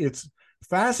 it's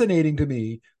fascinating to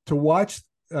me to watch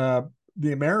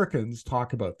the Americans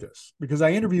talk about this, because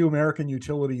I interview American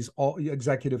utilities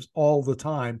executives all the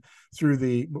time through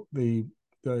the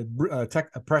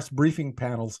tech press briefing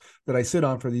panels that I sit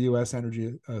on for the U.S.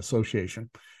 Energy Association,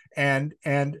 and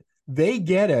they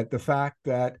get at the fact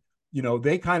that, you know,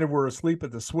 they kind of were asleep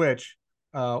at the switch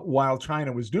while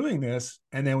China was doing this,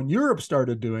 and then when Europe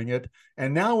started doing it,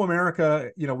 and now America,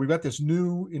 you know, we've got this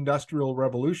new industrial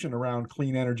revolution around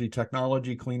clean energy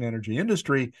technology, clean energy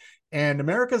industry, and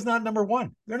America's not number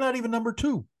one. They're not even number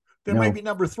two. They might be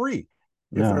number three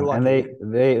if they're lucky.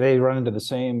 And they run into the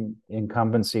same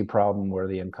incumbency problem where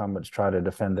the incumbents try to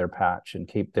defend their patch and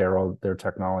keep their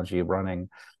technology running.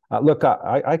 Look,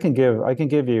 I can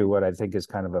give you what I think is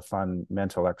kind of a fun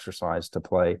mental exercise to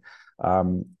play.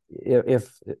 If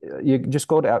you just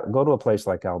go to a place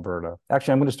like Alberta.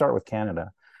 Actually, I'm going to start with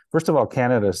Canada. First of all,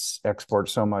 Canada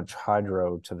exports so much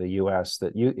hydro to the U.S.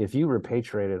 that if you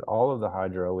repatriated all of the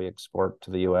hydro we export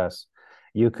to the U.S.,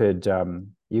 you could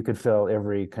fill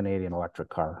every Canadian electric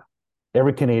car.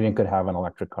 Every Canadian could have an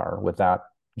electric car with that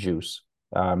juice.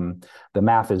 The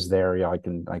math is there. Yeah,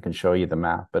 I can show you the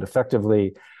math. But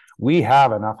effectively, we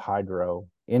have enough hydro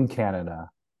in Canada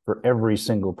for every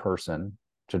single person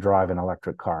to drive an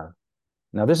electric car.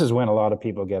 Now, this is when a lot of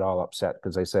people get all upset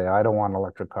because they say, I don't want an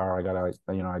electric car. I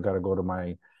gotta go to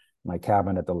my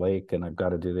cabin at the lake, and I've got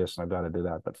to do this and I've got to do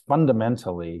that. But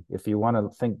fundamentally, if you want to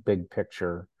think big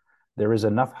picture, there is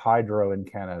enough hydro in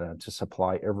Canada to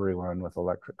supply everyone with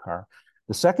electric car.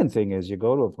 The second thing is, you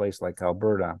go to a place like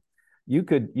Alberta, you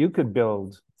could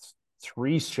build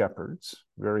 3 shepherds,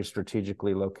 very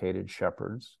strategically located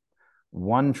shepherds,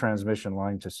 1 transmission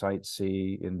line to Site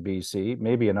C in BC,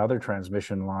 maybe another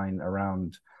transmission line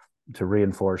around to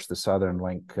reinforce the southern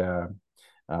link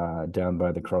down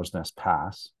by the Crow's Nest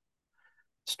Pass.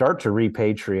 Start to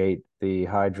repatriate the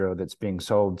hydro that's being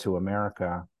sold to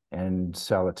America and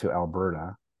sell it to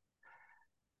Alberta.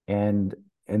 And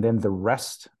then the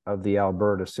rest of the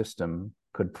Alberta system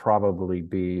could probably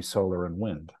be solar and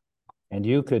wind. And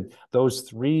those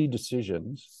 3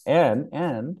 decisions,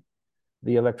 and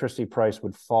the electricity price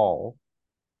would fall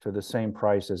to the same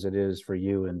price as it is for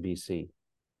you in BC.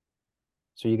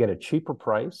 So you get a cheaper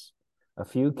price, a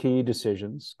few key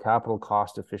decisions, capital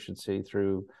cost efficiency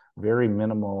through very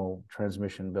minimal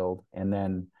transmission build, and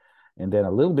then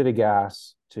a little bit of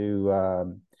gas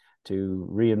to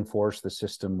reinforce the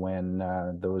system when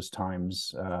those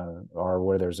times are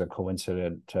where there's a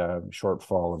coincident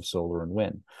shortfall of solar and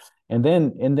wind. And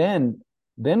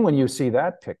then when you see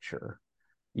that picture,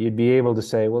 you'd be able to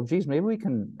say, well, geez, maybe we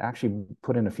can actually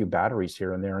put in a few batteries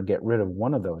here and there and get rid of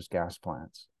one of those gas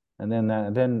plants. And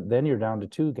then you're down to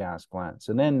 2 gas plants.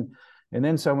 And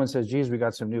then someone says, geez, we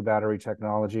got some new battery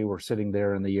technology. We're sitting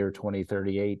there in the year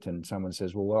 2038. And someone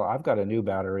says, well, I've got a new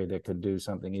battery that could do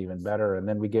something even better. And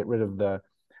then we get rid of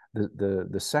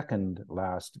the second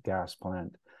last gas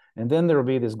plant. And then there will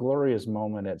be this glorious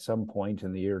moment at some point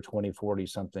in the year 2040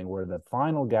 something where the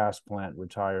final gas plant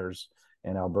retires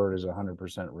and Alberta is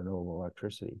 100% renewable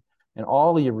electricity. And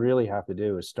all you really have to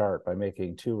do is start by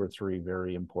making 2 or 3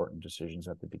 very important decisions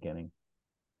at the beginning.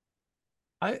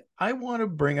 I want to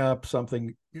bring up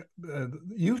something.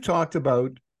 You've talked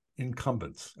about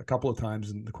incumbents a couple of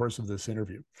times in the course of this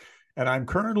interview, and I'm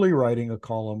currently writing a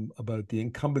column about the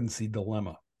incumbency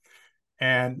dilemma.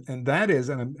 And that is,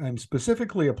 and I'm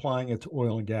specifically applying it to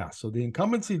oil and gas. So the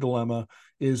incumbency dilemma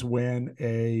is when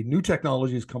a new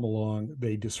technologies come along,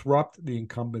 they disrupt the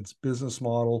incumbent's business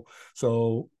model.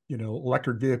 So,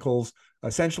 electric vehicles,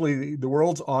 essentially the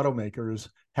world's automakers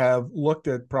have looked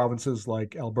at provinces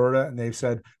like Alberta and they've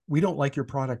said, we don't like your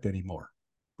product anymore.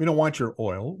 We don't want your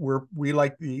oil. We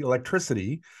like the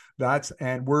electricity.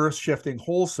 And we're shifting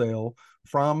wholesale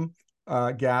from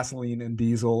gasoline and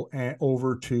diesel and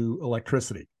over to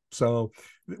electricity. So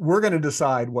we're going to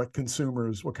decide what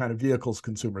kind of vehicles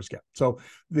consumers get. So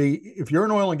if you're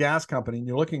an oil and gas company and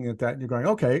you're looking at that and you're going,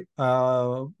 okay,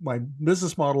 my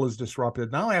business model is disrupted.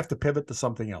 Now I have to pivot to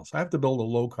something else. I have to build a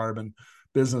low carbon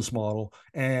business model.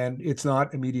 And it's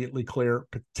not immediately clear,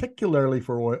 particularly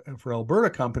for Alberta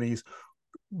companies,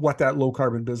 what that low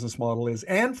carbon business model is.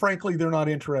 And frankly, they're not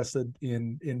interested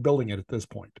in building it at this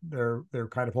point. They're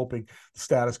kind of hoping the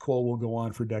status quo will go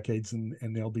on for decades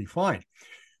and they'll be fine.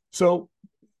 So,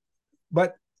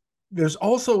 but there's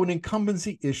also an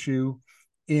incumbency issue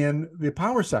in the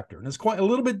power sector. And it's quite a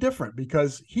little bit different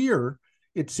because here,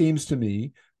 it seems to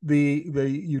me, the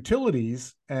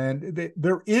utilities, and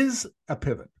there is a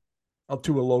pivot up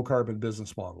to a low carbon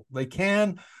business model. They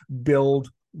can build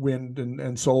wind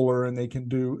and solar, and they can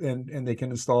do and they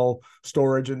can install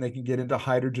storage, and they can get into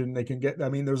hydrogen.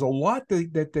 There's a lot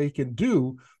that they can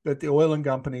do that the oil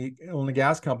and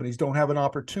gas companies don't have an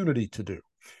opportunity to do.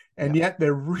 And yet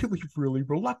they're really, really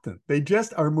reluctant. They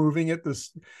just are moving at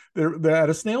they're at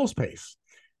a snail's pace.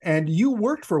 And you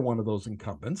worked for one of those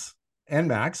incumbents,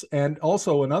 ENMAX, and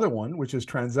also another one, which is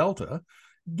TransAlta.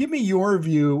 Give me your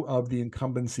view of the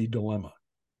incumbency dilemma.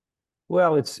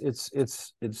 Well, it's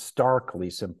starkly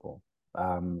simple.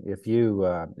 If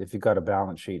you got a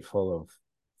balance sheet full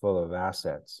of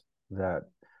assets that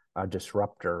a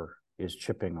disruptor is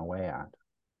chipping away at,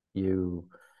 you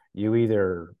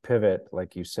either pivot,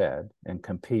 like you said, and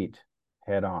compete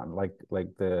head on. Like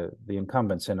the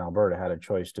incumbents in Alberta had a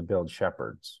choice to build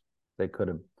Shepherds. They could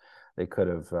have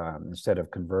instead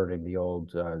of converting the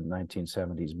old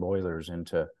 1970s boilers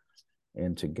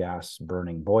into gas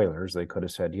burning boilers, they could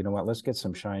have said, you know what, let's get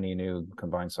some shiny new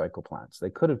combined cycle plants. They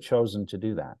could have chosen to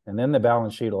do that. And then the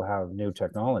balance sheet will have new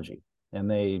technology,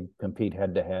 and they compete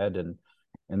head to head. And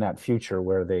in that future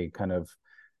where they kind of,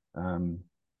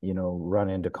 run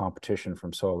into competition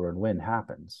from solar and wind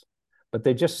happens. But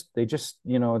they just,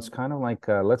 it's kind of like,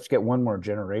 let's get one more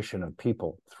generation of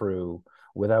people through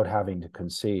without having to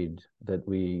concede that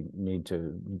we need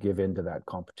to give into that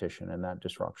competition and that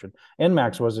disruption.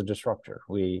 ENMAX was a disruptor.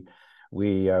 We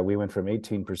went from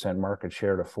 18% market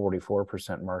share to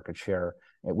 44% market share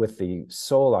with the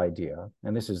sole idea,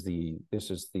 and this is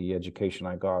the education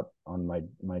I got on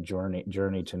my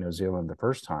journey to New Zealand the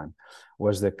first time,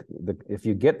 was that if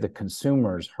you get the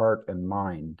consumer's heart and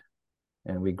mind,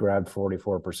 and we grabbed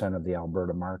 44% of the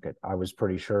Alberta market, I was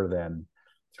pretty sure then,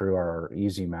 through our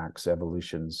EasyMax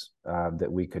evolutions,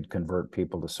 that we could convert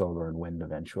people to solar and wind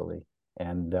eventually.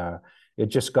 And it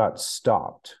just got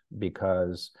stopped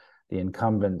because the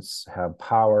incumbents have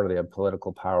power, they have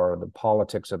political power. The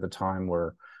politics at the time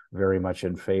were very much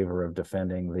in favor of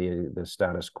defending the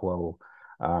status quo.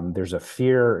 There's a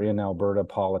fear in Alberta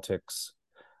politics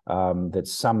that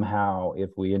somehow, if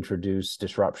we introduce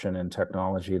disruption and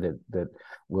technology, that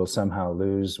we'll somehow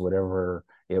lose whatever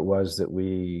it was that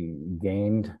we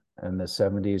gained in the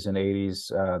 70s and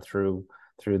 80s through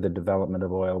the development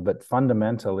of oil. But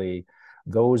fundamentally,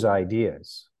 those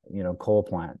ideas, coal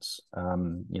plants,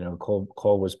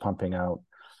 coal was pumping out.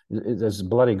 It's a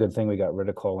bloody good thing we got rid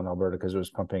of coal in Alberta, because it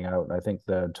was pumping out, I think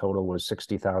the total was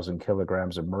 60,000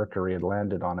 kilograms of mercury had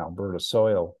landed on Alberta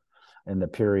soil in the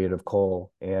period of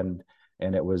coal. And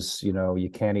it was, you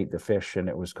can't eat the fish, and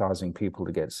it was causing people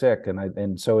to get sick.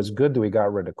 And so it's good that we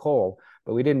got rid of coal,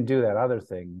 but we didn't do that other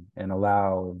thing and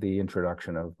allow the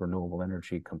introduction of renewable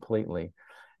energy completely.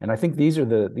 And I think these are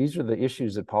the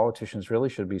issues that politicians really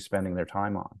should be spending their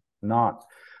time on, not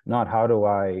how do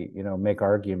I, make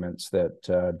arguments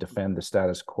that defend the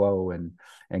status quo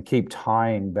and keep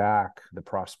tying back the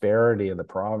prosperity of the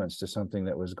province to something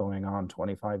that was going on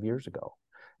 25 years ago.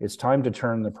 It's time to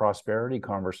turn the prosperity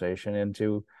conversation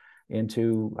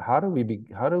into how do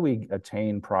we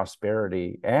attain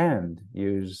prosperity and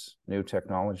use new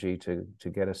technology to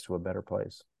get us to a better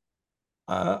place.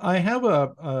 I have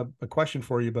a question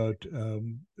for you about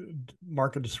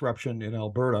market disruption in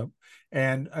Alberta.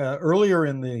 And earlier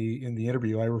in the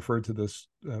interview, I referred to this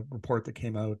report that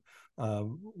came out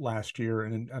last year,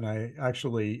 and I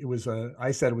actually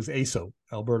I said it was AESO,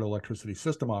 Alberta Electricity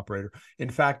System Operator. In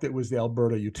fact, it was the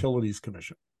Alberta Utilities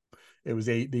Commission. It was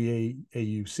the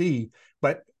AUC.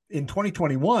 But in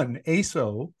 2021,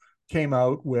 AESO came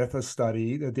out with a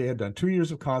study that they had done 2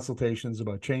 years of consultations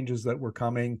about changes that were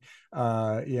coming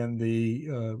in the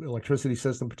electricity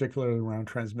system, particularly around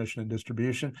transmission and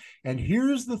distribution. And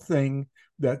here's the thing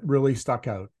that really stuck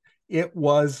out. It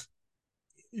was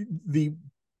the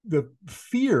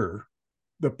fear,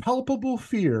 the palpable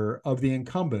fear of the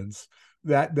incumbents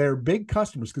that their big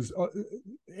customers, because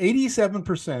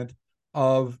 87%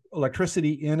 of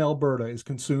electricity in Alberta is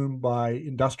consumed by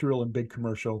industrial and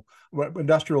commercial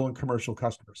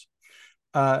customers.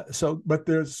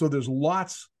 There's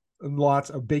lots and lots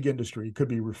of big industry. It could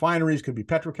be refineries, could be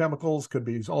petrochemicals, could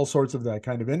be all sorts of that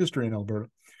kind of industry in Alberta.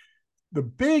 The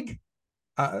big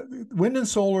wind and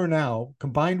solar now,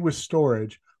 combined with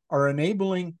storage, are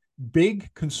enabling big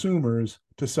consumers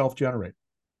to self-generate.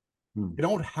 You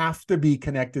don't have to be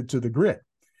connected to the grid.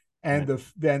 And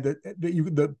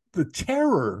the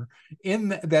terror in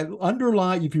that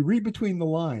underlying, if you read between the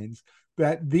lines,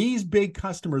 that these big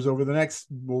customers over the next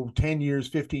 10 years,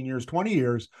 15 years, 20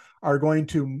 years are going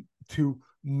to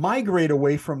migrate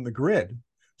away from the grid,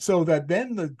 so that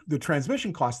then the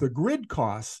transmission costs, the grid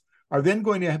costs, are then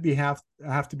going to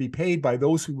have to be paid by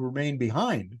those who remain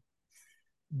behind.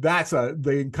 That's a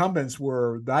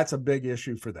big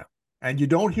issue for them. And you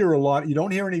don't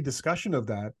hear any discussion of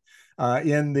that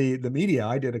in the media.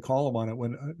 I did a column on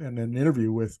it in an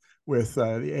interview with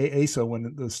the AESO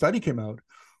when the study came out.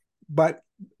 But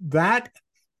that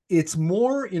it's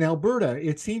more in Alberta,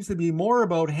 it seems to be more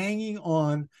about hanging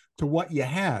on to what you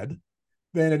had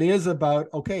than it is about,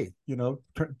 okay,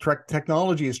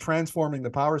 technology is transforming the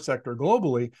power sector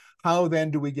globally. How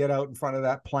then do we get out in front of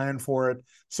that, plan for it,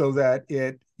 so that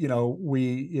it's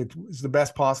the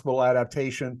best possible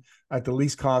adaptation at the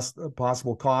least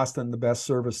possible cost and the best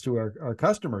service to our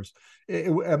customers?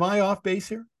 Am I off base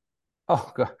here? Oh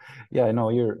God. Yeah, no,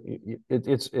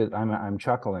 I'm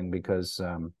chuckling because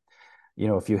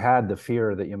if you had the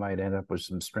fear that you might end up with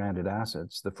some stranded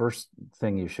assets, the first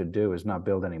thing you should do is not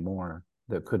build any more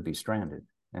that could be stranded.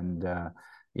 And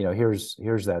here's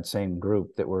that same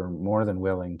group that were more than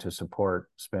willing to support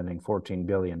spending $14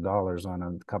 billion on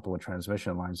a couple of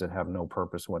transmission lines that have no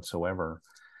purpose whatsoever.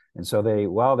 And so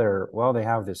while they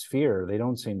have this fear, they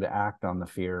don't seem to act on the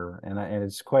fear. And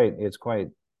it's quite,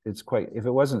 if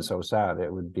it wasn't so sad,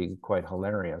 it would be quite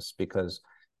hilarious, because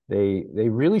they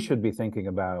really should be thinking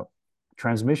about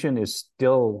transmission is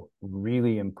still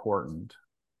really important.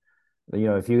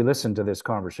 If you listen to this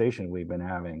conversation we've been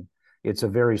having, it's a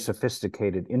very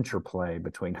sophisticated interplay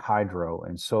between hydro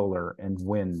and solar and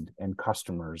wind and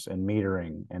customers and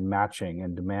metering and matching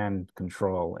and demand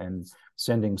control and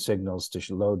sending signals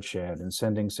to load shed and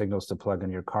sending signals to plug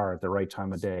in your car at the right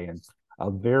time of day, and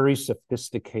a very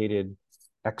sophisticated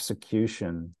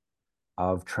execution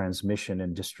of transmission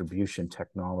and distribution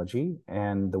technology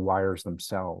and the wires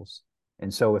themselves.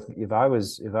 And so if I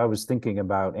was thinking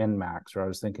about ENMAX, or I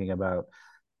was thinking about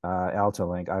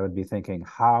AltaLink, I would be thinking,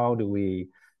 how do we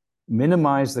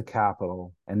minimize the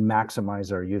capital and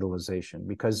maximize our utilization?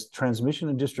 Because transmission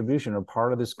and distribution are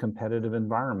part of this competitive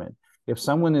environment. If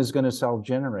someone is going to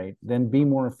self-generate, then be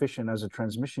more efficient as a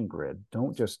transmission grid.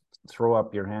 Don't just throw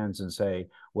up your hands and say,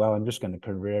 well, I'm just going to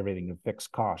convert everything to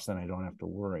fixed costs, then I don't have to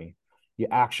worry. You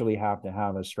actually have to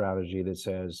have a strategy that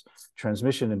says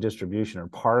transmission and distribution are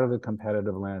part of the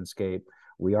competitive landscape.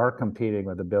 We are competing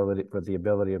with the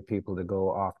ability of people to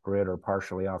go off grid or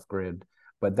partially off grid,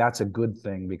 but that's a good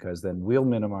thing, because then we'll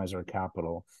minimize our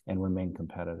capital and remain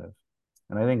competitive.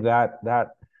 And I think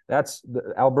that's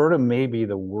Alberta may be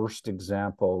the worst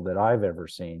example that I've ever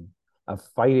seen of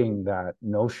fighting that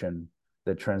notion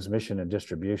that transmission and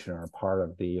distribution are part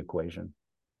of the equation.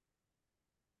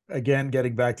 Again,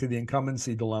 getting back to the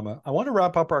incumbency dilemma, I want to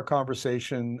wrap up our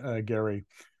conversation, Gary,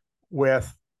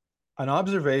 with an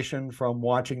observation from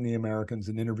watching the Americans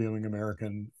and interviewing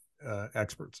American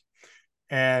experts.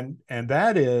 And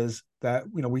that is that,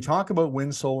 we talk about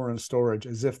wind, solar, and storage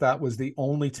as if that was the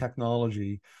only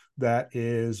technology that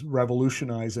is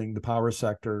revolutionizing the power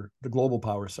sector, the global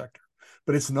power sector.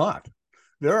 But it's not.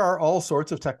 There are all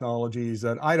sorts of technologies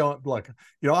that I don't like.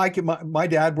 My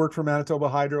dad worked for Manitoba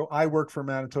Hydro. I worked for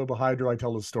Manitoba Hydro. I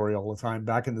tell the story all the time.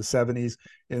 Back in the 70s,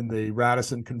 in the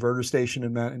Radisson converter station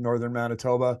in northern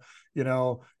Manitoba,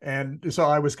 and so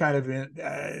I was kind of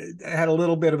had a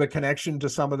little bit of a connection to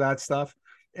some of that stuff.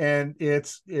 and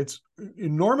it's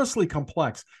enormously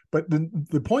complex. But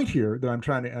the point here that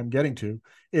I'm getting to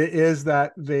is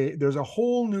that there's a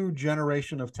whole new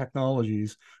generation of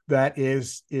technologies that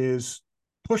is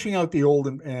pushing out the old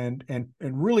and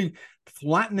really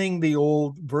flattening the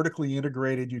old vertically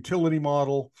integrated utility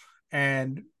model.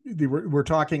 And they're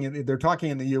talking in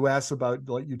the US about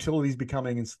like utilities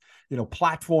becoming,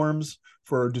 platforms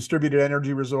for distributed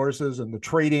energy resources and the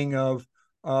trading of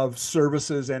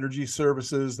services, energy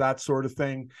services, that sort of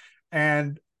thing.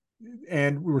 And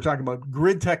we were talking about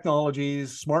grid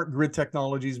technologies, smart grid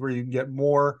technologies, where you can get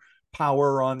more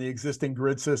power on the existing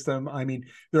grid system. I mean,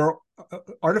 there are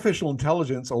artificial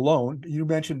intelligence alone. You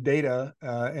mentioned data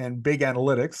and big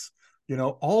analytics.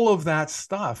 All of that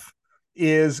stuff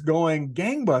is going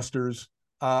gangbusters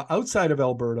outside of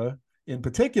Alberta in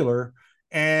particular.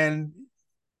 And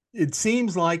it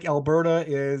seems like Alberta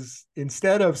is,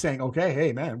 instead of saying, okay,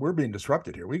 hey man, we're being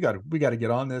disrupted here, we got to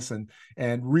get on this and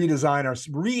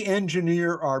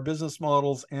re-engineer our business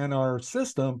models and our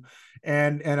system.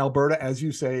 And Alberta, as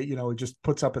you say, it just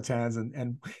puts up its hands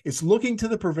and it's looking to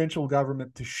the provincial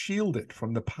government to shield it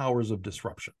from the powers of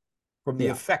disruption, from the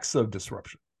effects of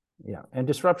disruption. Yeah, and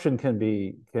disruption can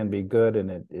be good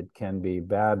and it can be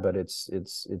bad, but it's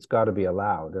got to be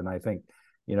allowed. And I think,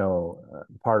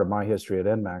 part of my history at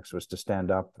ENMAX was to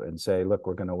stand up and say, look,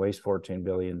 we're going to waste $14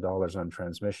 billion on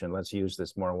transmission. Let's use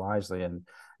this more wisely, and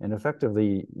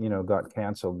effectively, got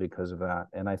canceled because of that.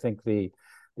 And I think the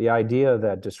idea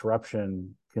that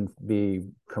disruption can be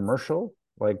commercial,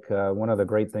 like one of the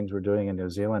great things we're doing in New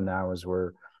Zealand now is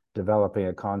we're developing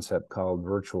a concept called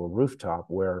virtual rooftop,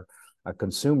 where a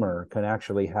consumer can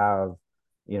actually have,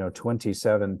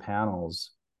 27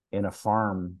 panels in a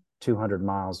farm 200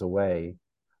 miles away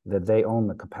that they own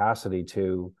the capacity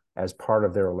to as part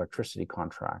of their electricity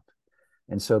contract.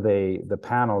 And so the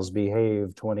panels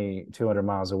behave 200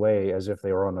 miles away as if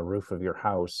they were on the roof of your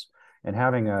house, and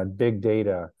having a big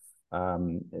data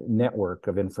network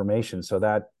of information. So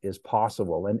that is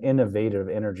possible. An innovative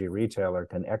energy retailer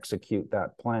can execute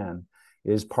that plan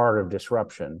is part of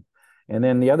disruption. And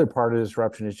then the other part of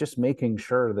disruption is just making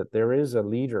sure that there is a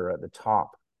leader at the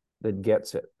top that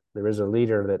gets it. There is a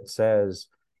leader that says,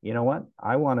 you know what,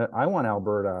 I want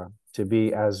Alberta to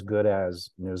be as good as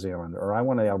New Zealand, or I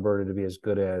want Alberta to be as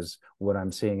good as what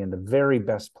I'm seeing in the very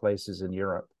best places in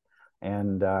Europe,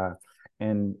 and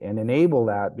enable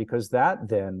that, because that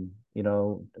then,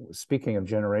 speaking of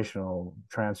generational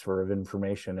transfer of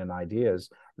information and ideas,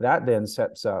 that then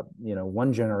sets up,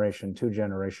 one generation, 2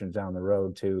 generations down the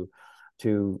road to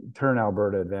turn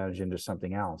Alberta Advantage into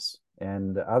something else.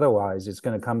 And otherwise, it's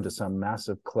going to come to some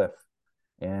massive cliff.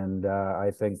 And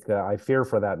I think I fear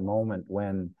for that moment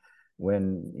when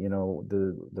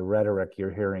the rhetoric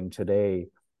you're hearing today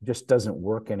just doesn't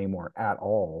work anymore at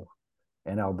all,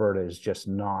 and Alberta is just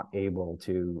not able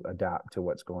to adapt to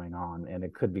what's going on, and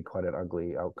it could be quite an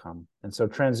ugly outcome. And so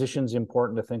transition is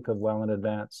important to think of well in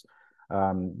advance.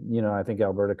 I think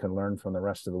Alberta can learn from the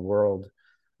rest of the world.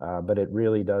 But it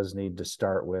really does need to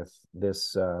start with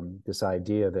this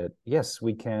idea that, yes,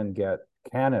 we can get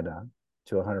Canada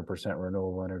to 100%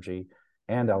 renewable energy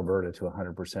and Alberta to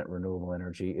 100% renewable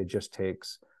energy. It just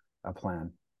takes a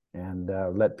plan, and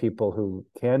let people who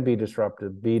can be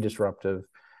disruptive,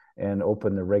 and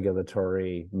open the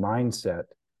regulatory mindset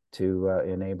to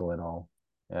enable it all.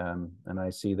 And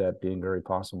I see that being very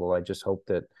possible. I just hope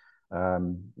that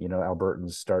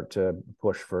Albertans start to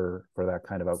push for that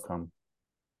kind of outcome.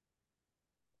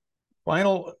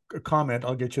 Final comment.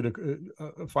 I'll get you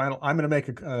to final. I'm going to make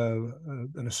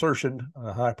an assertion,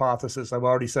 a hypothesis. I've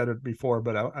already said it before,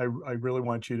 but I really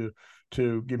want you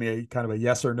to give me a kind of a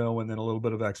yes or no, and then a little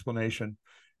bit of explanation.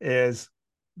 Is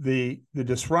the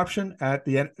disruption at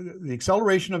the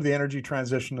acceleration of the energy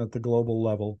transition at the global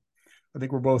level? I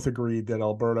think we're both agreed that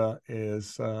Alberta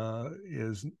is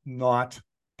not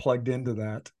plugged into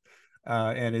that,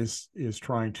 and is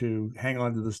trying to hang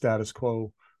on to the status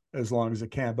quo as long as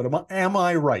it can. But am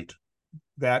I right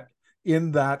that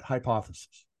in that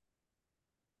hypothesis?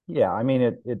 Yeah, I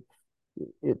mean,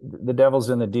 the devil's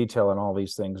in the detail and all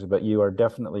these things, but you are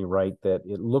definitely right that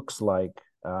it looks like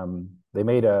they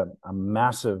made a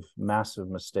massive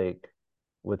mistake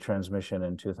with transmission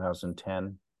in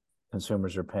 2010.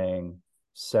 Consumers are paying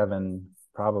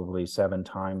probably seven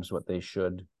times what they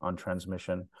should on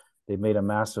transmission. They made a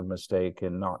massive mistake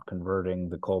in not converting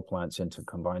the coal plants into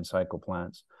combined cycle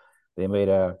plants. They made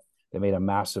a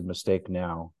massive mistake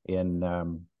now in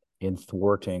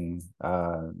thwarting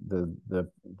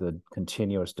the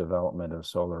continuous development of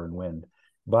solar and wind.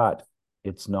 But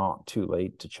it's not too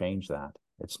late to change that.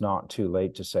 It's not too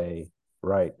late to say,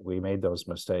 right, we made those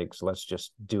mistakes. Let's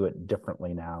just do it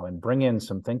differently now and bring in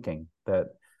some thinking that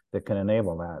can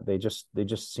enable that. They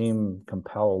just seem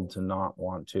compelled to not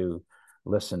want to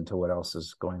listen to what else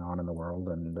is going on in the world,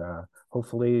 and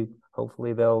hopefully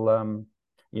they'll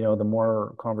the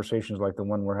more conversations like the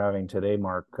one we're having today,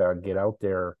 Mark, get out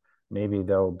there. Maybe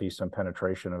there'll be some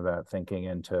penetration of that thinking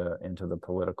into the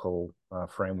political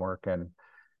framework, and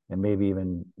maybe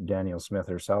even Danielle Smith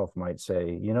herself might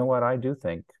say, you know what, I do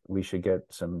think we should get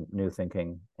some new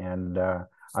thinking, and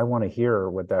I want to hear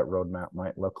what that roadmap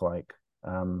might look like.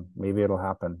 Maybe it'll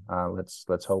happen.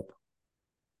 Let's hope.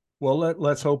 Well,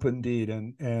 let's hope indeed.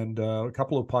 And a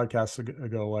couple of podcasts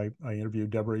ago, I interviewed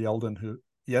Deborah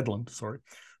Yedlin, sorry,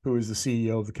 who is the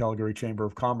CEO of the Calgary Chamber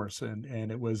of Commerce,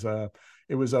 and it was a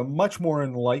much more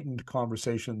enlightened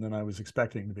conversation than I was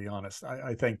expecting, to be honest.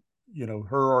 I think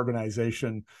her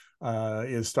organization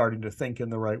is starting to think in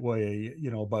the right way,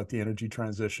 about the energy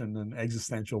transition and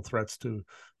existential threats to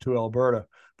Alberta.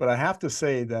 But I have to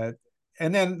say that.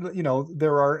 And then,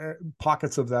 there are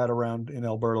pockets of that around in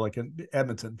Alberta, like in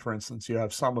Edmonton, for instance. You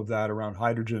have some of that around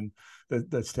hydrogen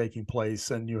that's taking place,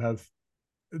 and you have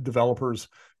developers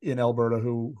in Alberta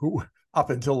who up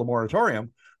until the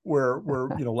moratorium, where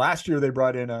last year they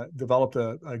developed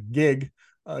a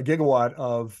gigawatt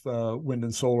of wind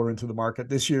and solar into the market.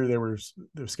 This year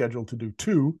they're scheduled to do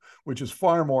 2, which is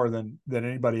far more than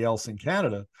anybody else in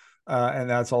Canada. And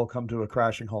that's all come to a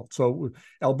crashing halt. So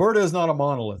Alberta is not a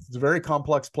monolith. It's a very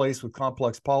complex place with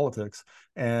complex politics,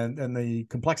 and the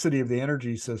complexity of the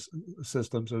energy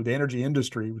systems, or the energy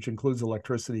industry, which includes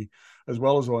electricity as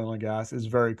well as oil and gas, is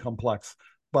very complex.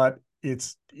 But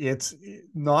it's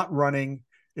not running.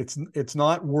 It's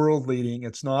not world leading.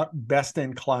 It's not best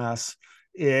in class.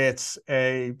 It's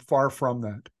a far from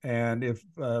that. And if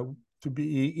to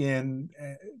be in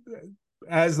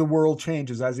as the world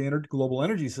changes, as the global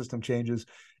energy system changes,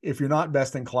 if you're not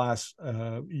best in class,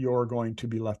 you're going to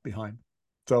be left behind.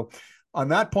 So on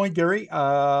that point, Gary,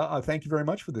 thank you very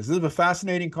much for this. This is a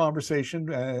fascinating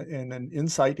conversation and an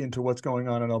insight into what's going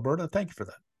on in Alberta. Thank you for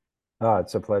that. Oh,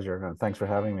 it's a pleasure. Thanks for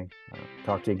having me.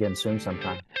 Talk to you again soon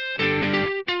sometime.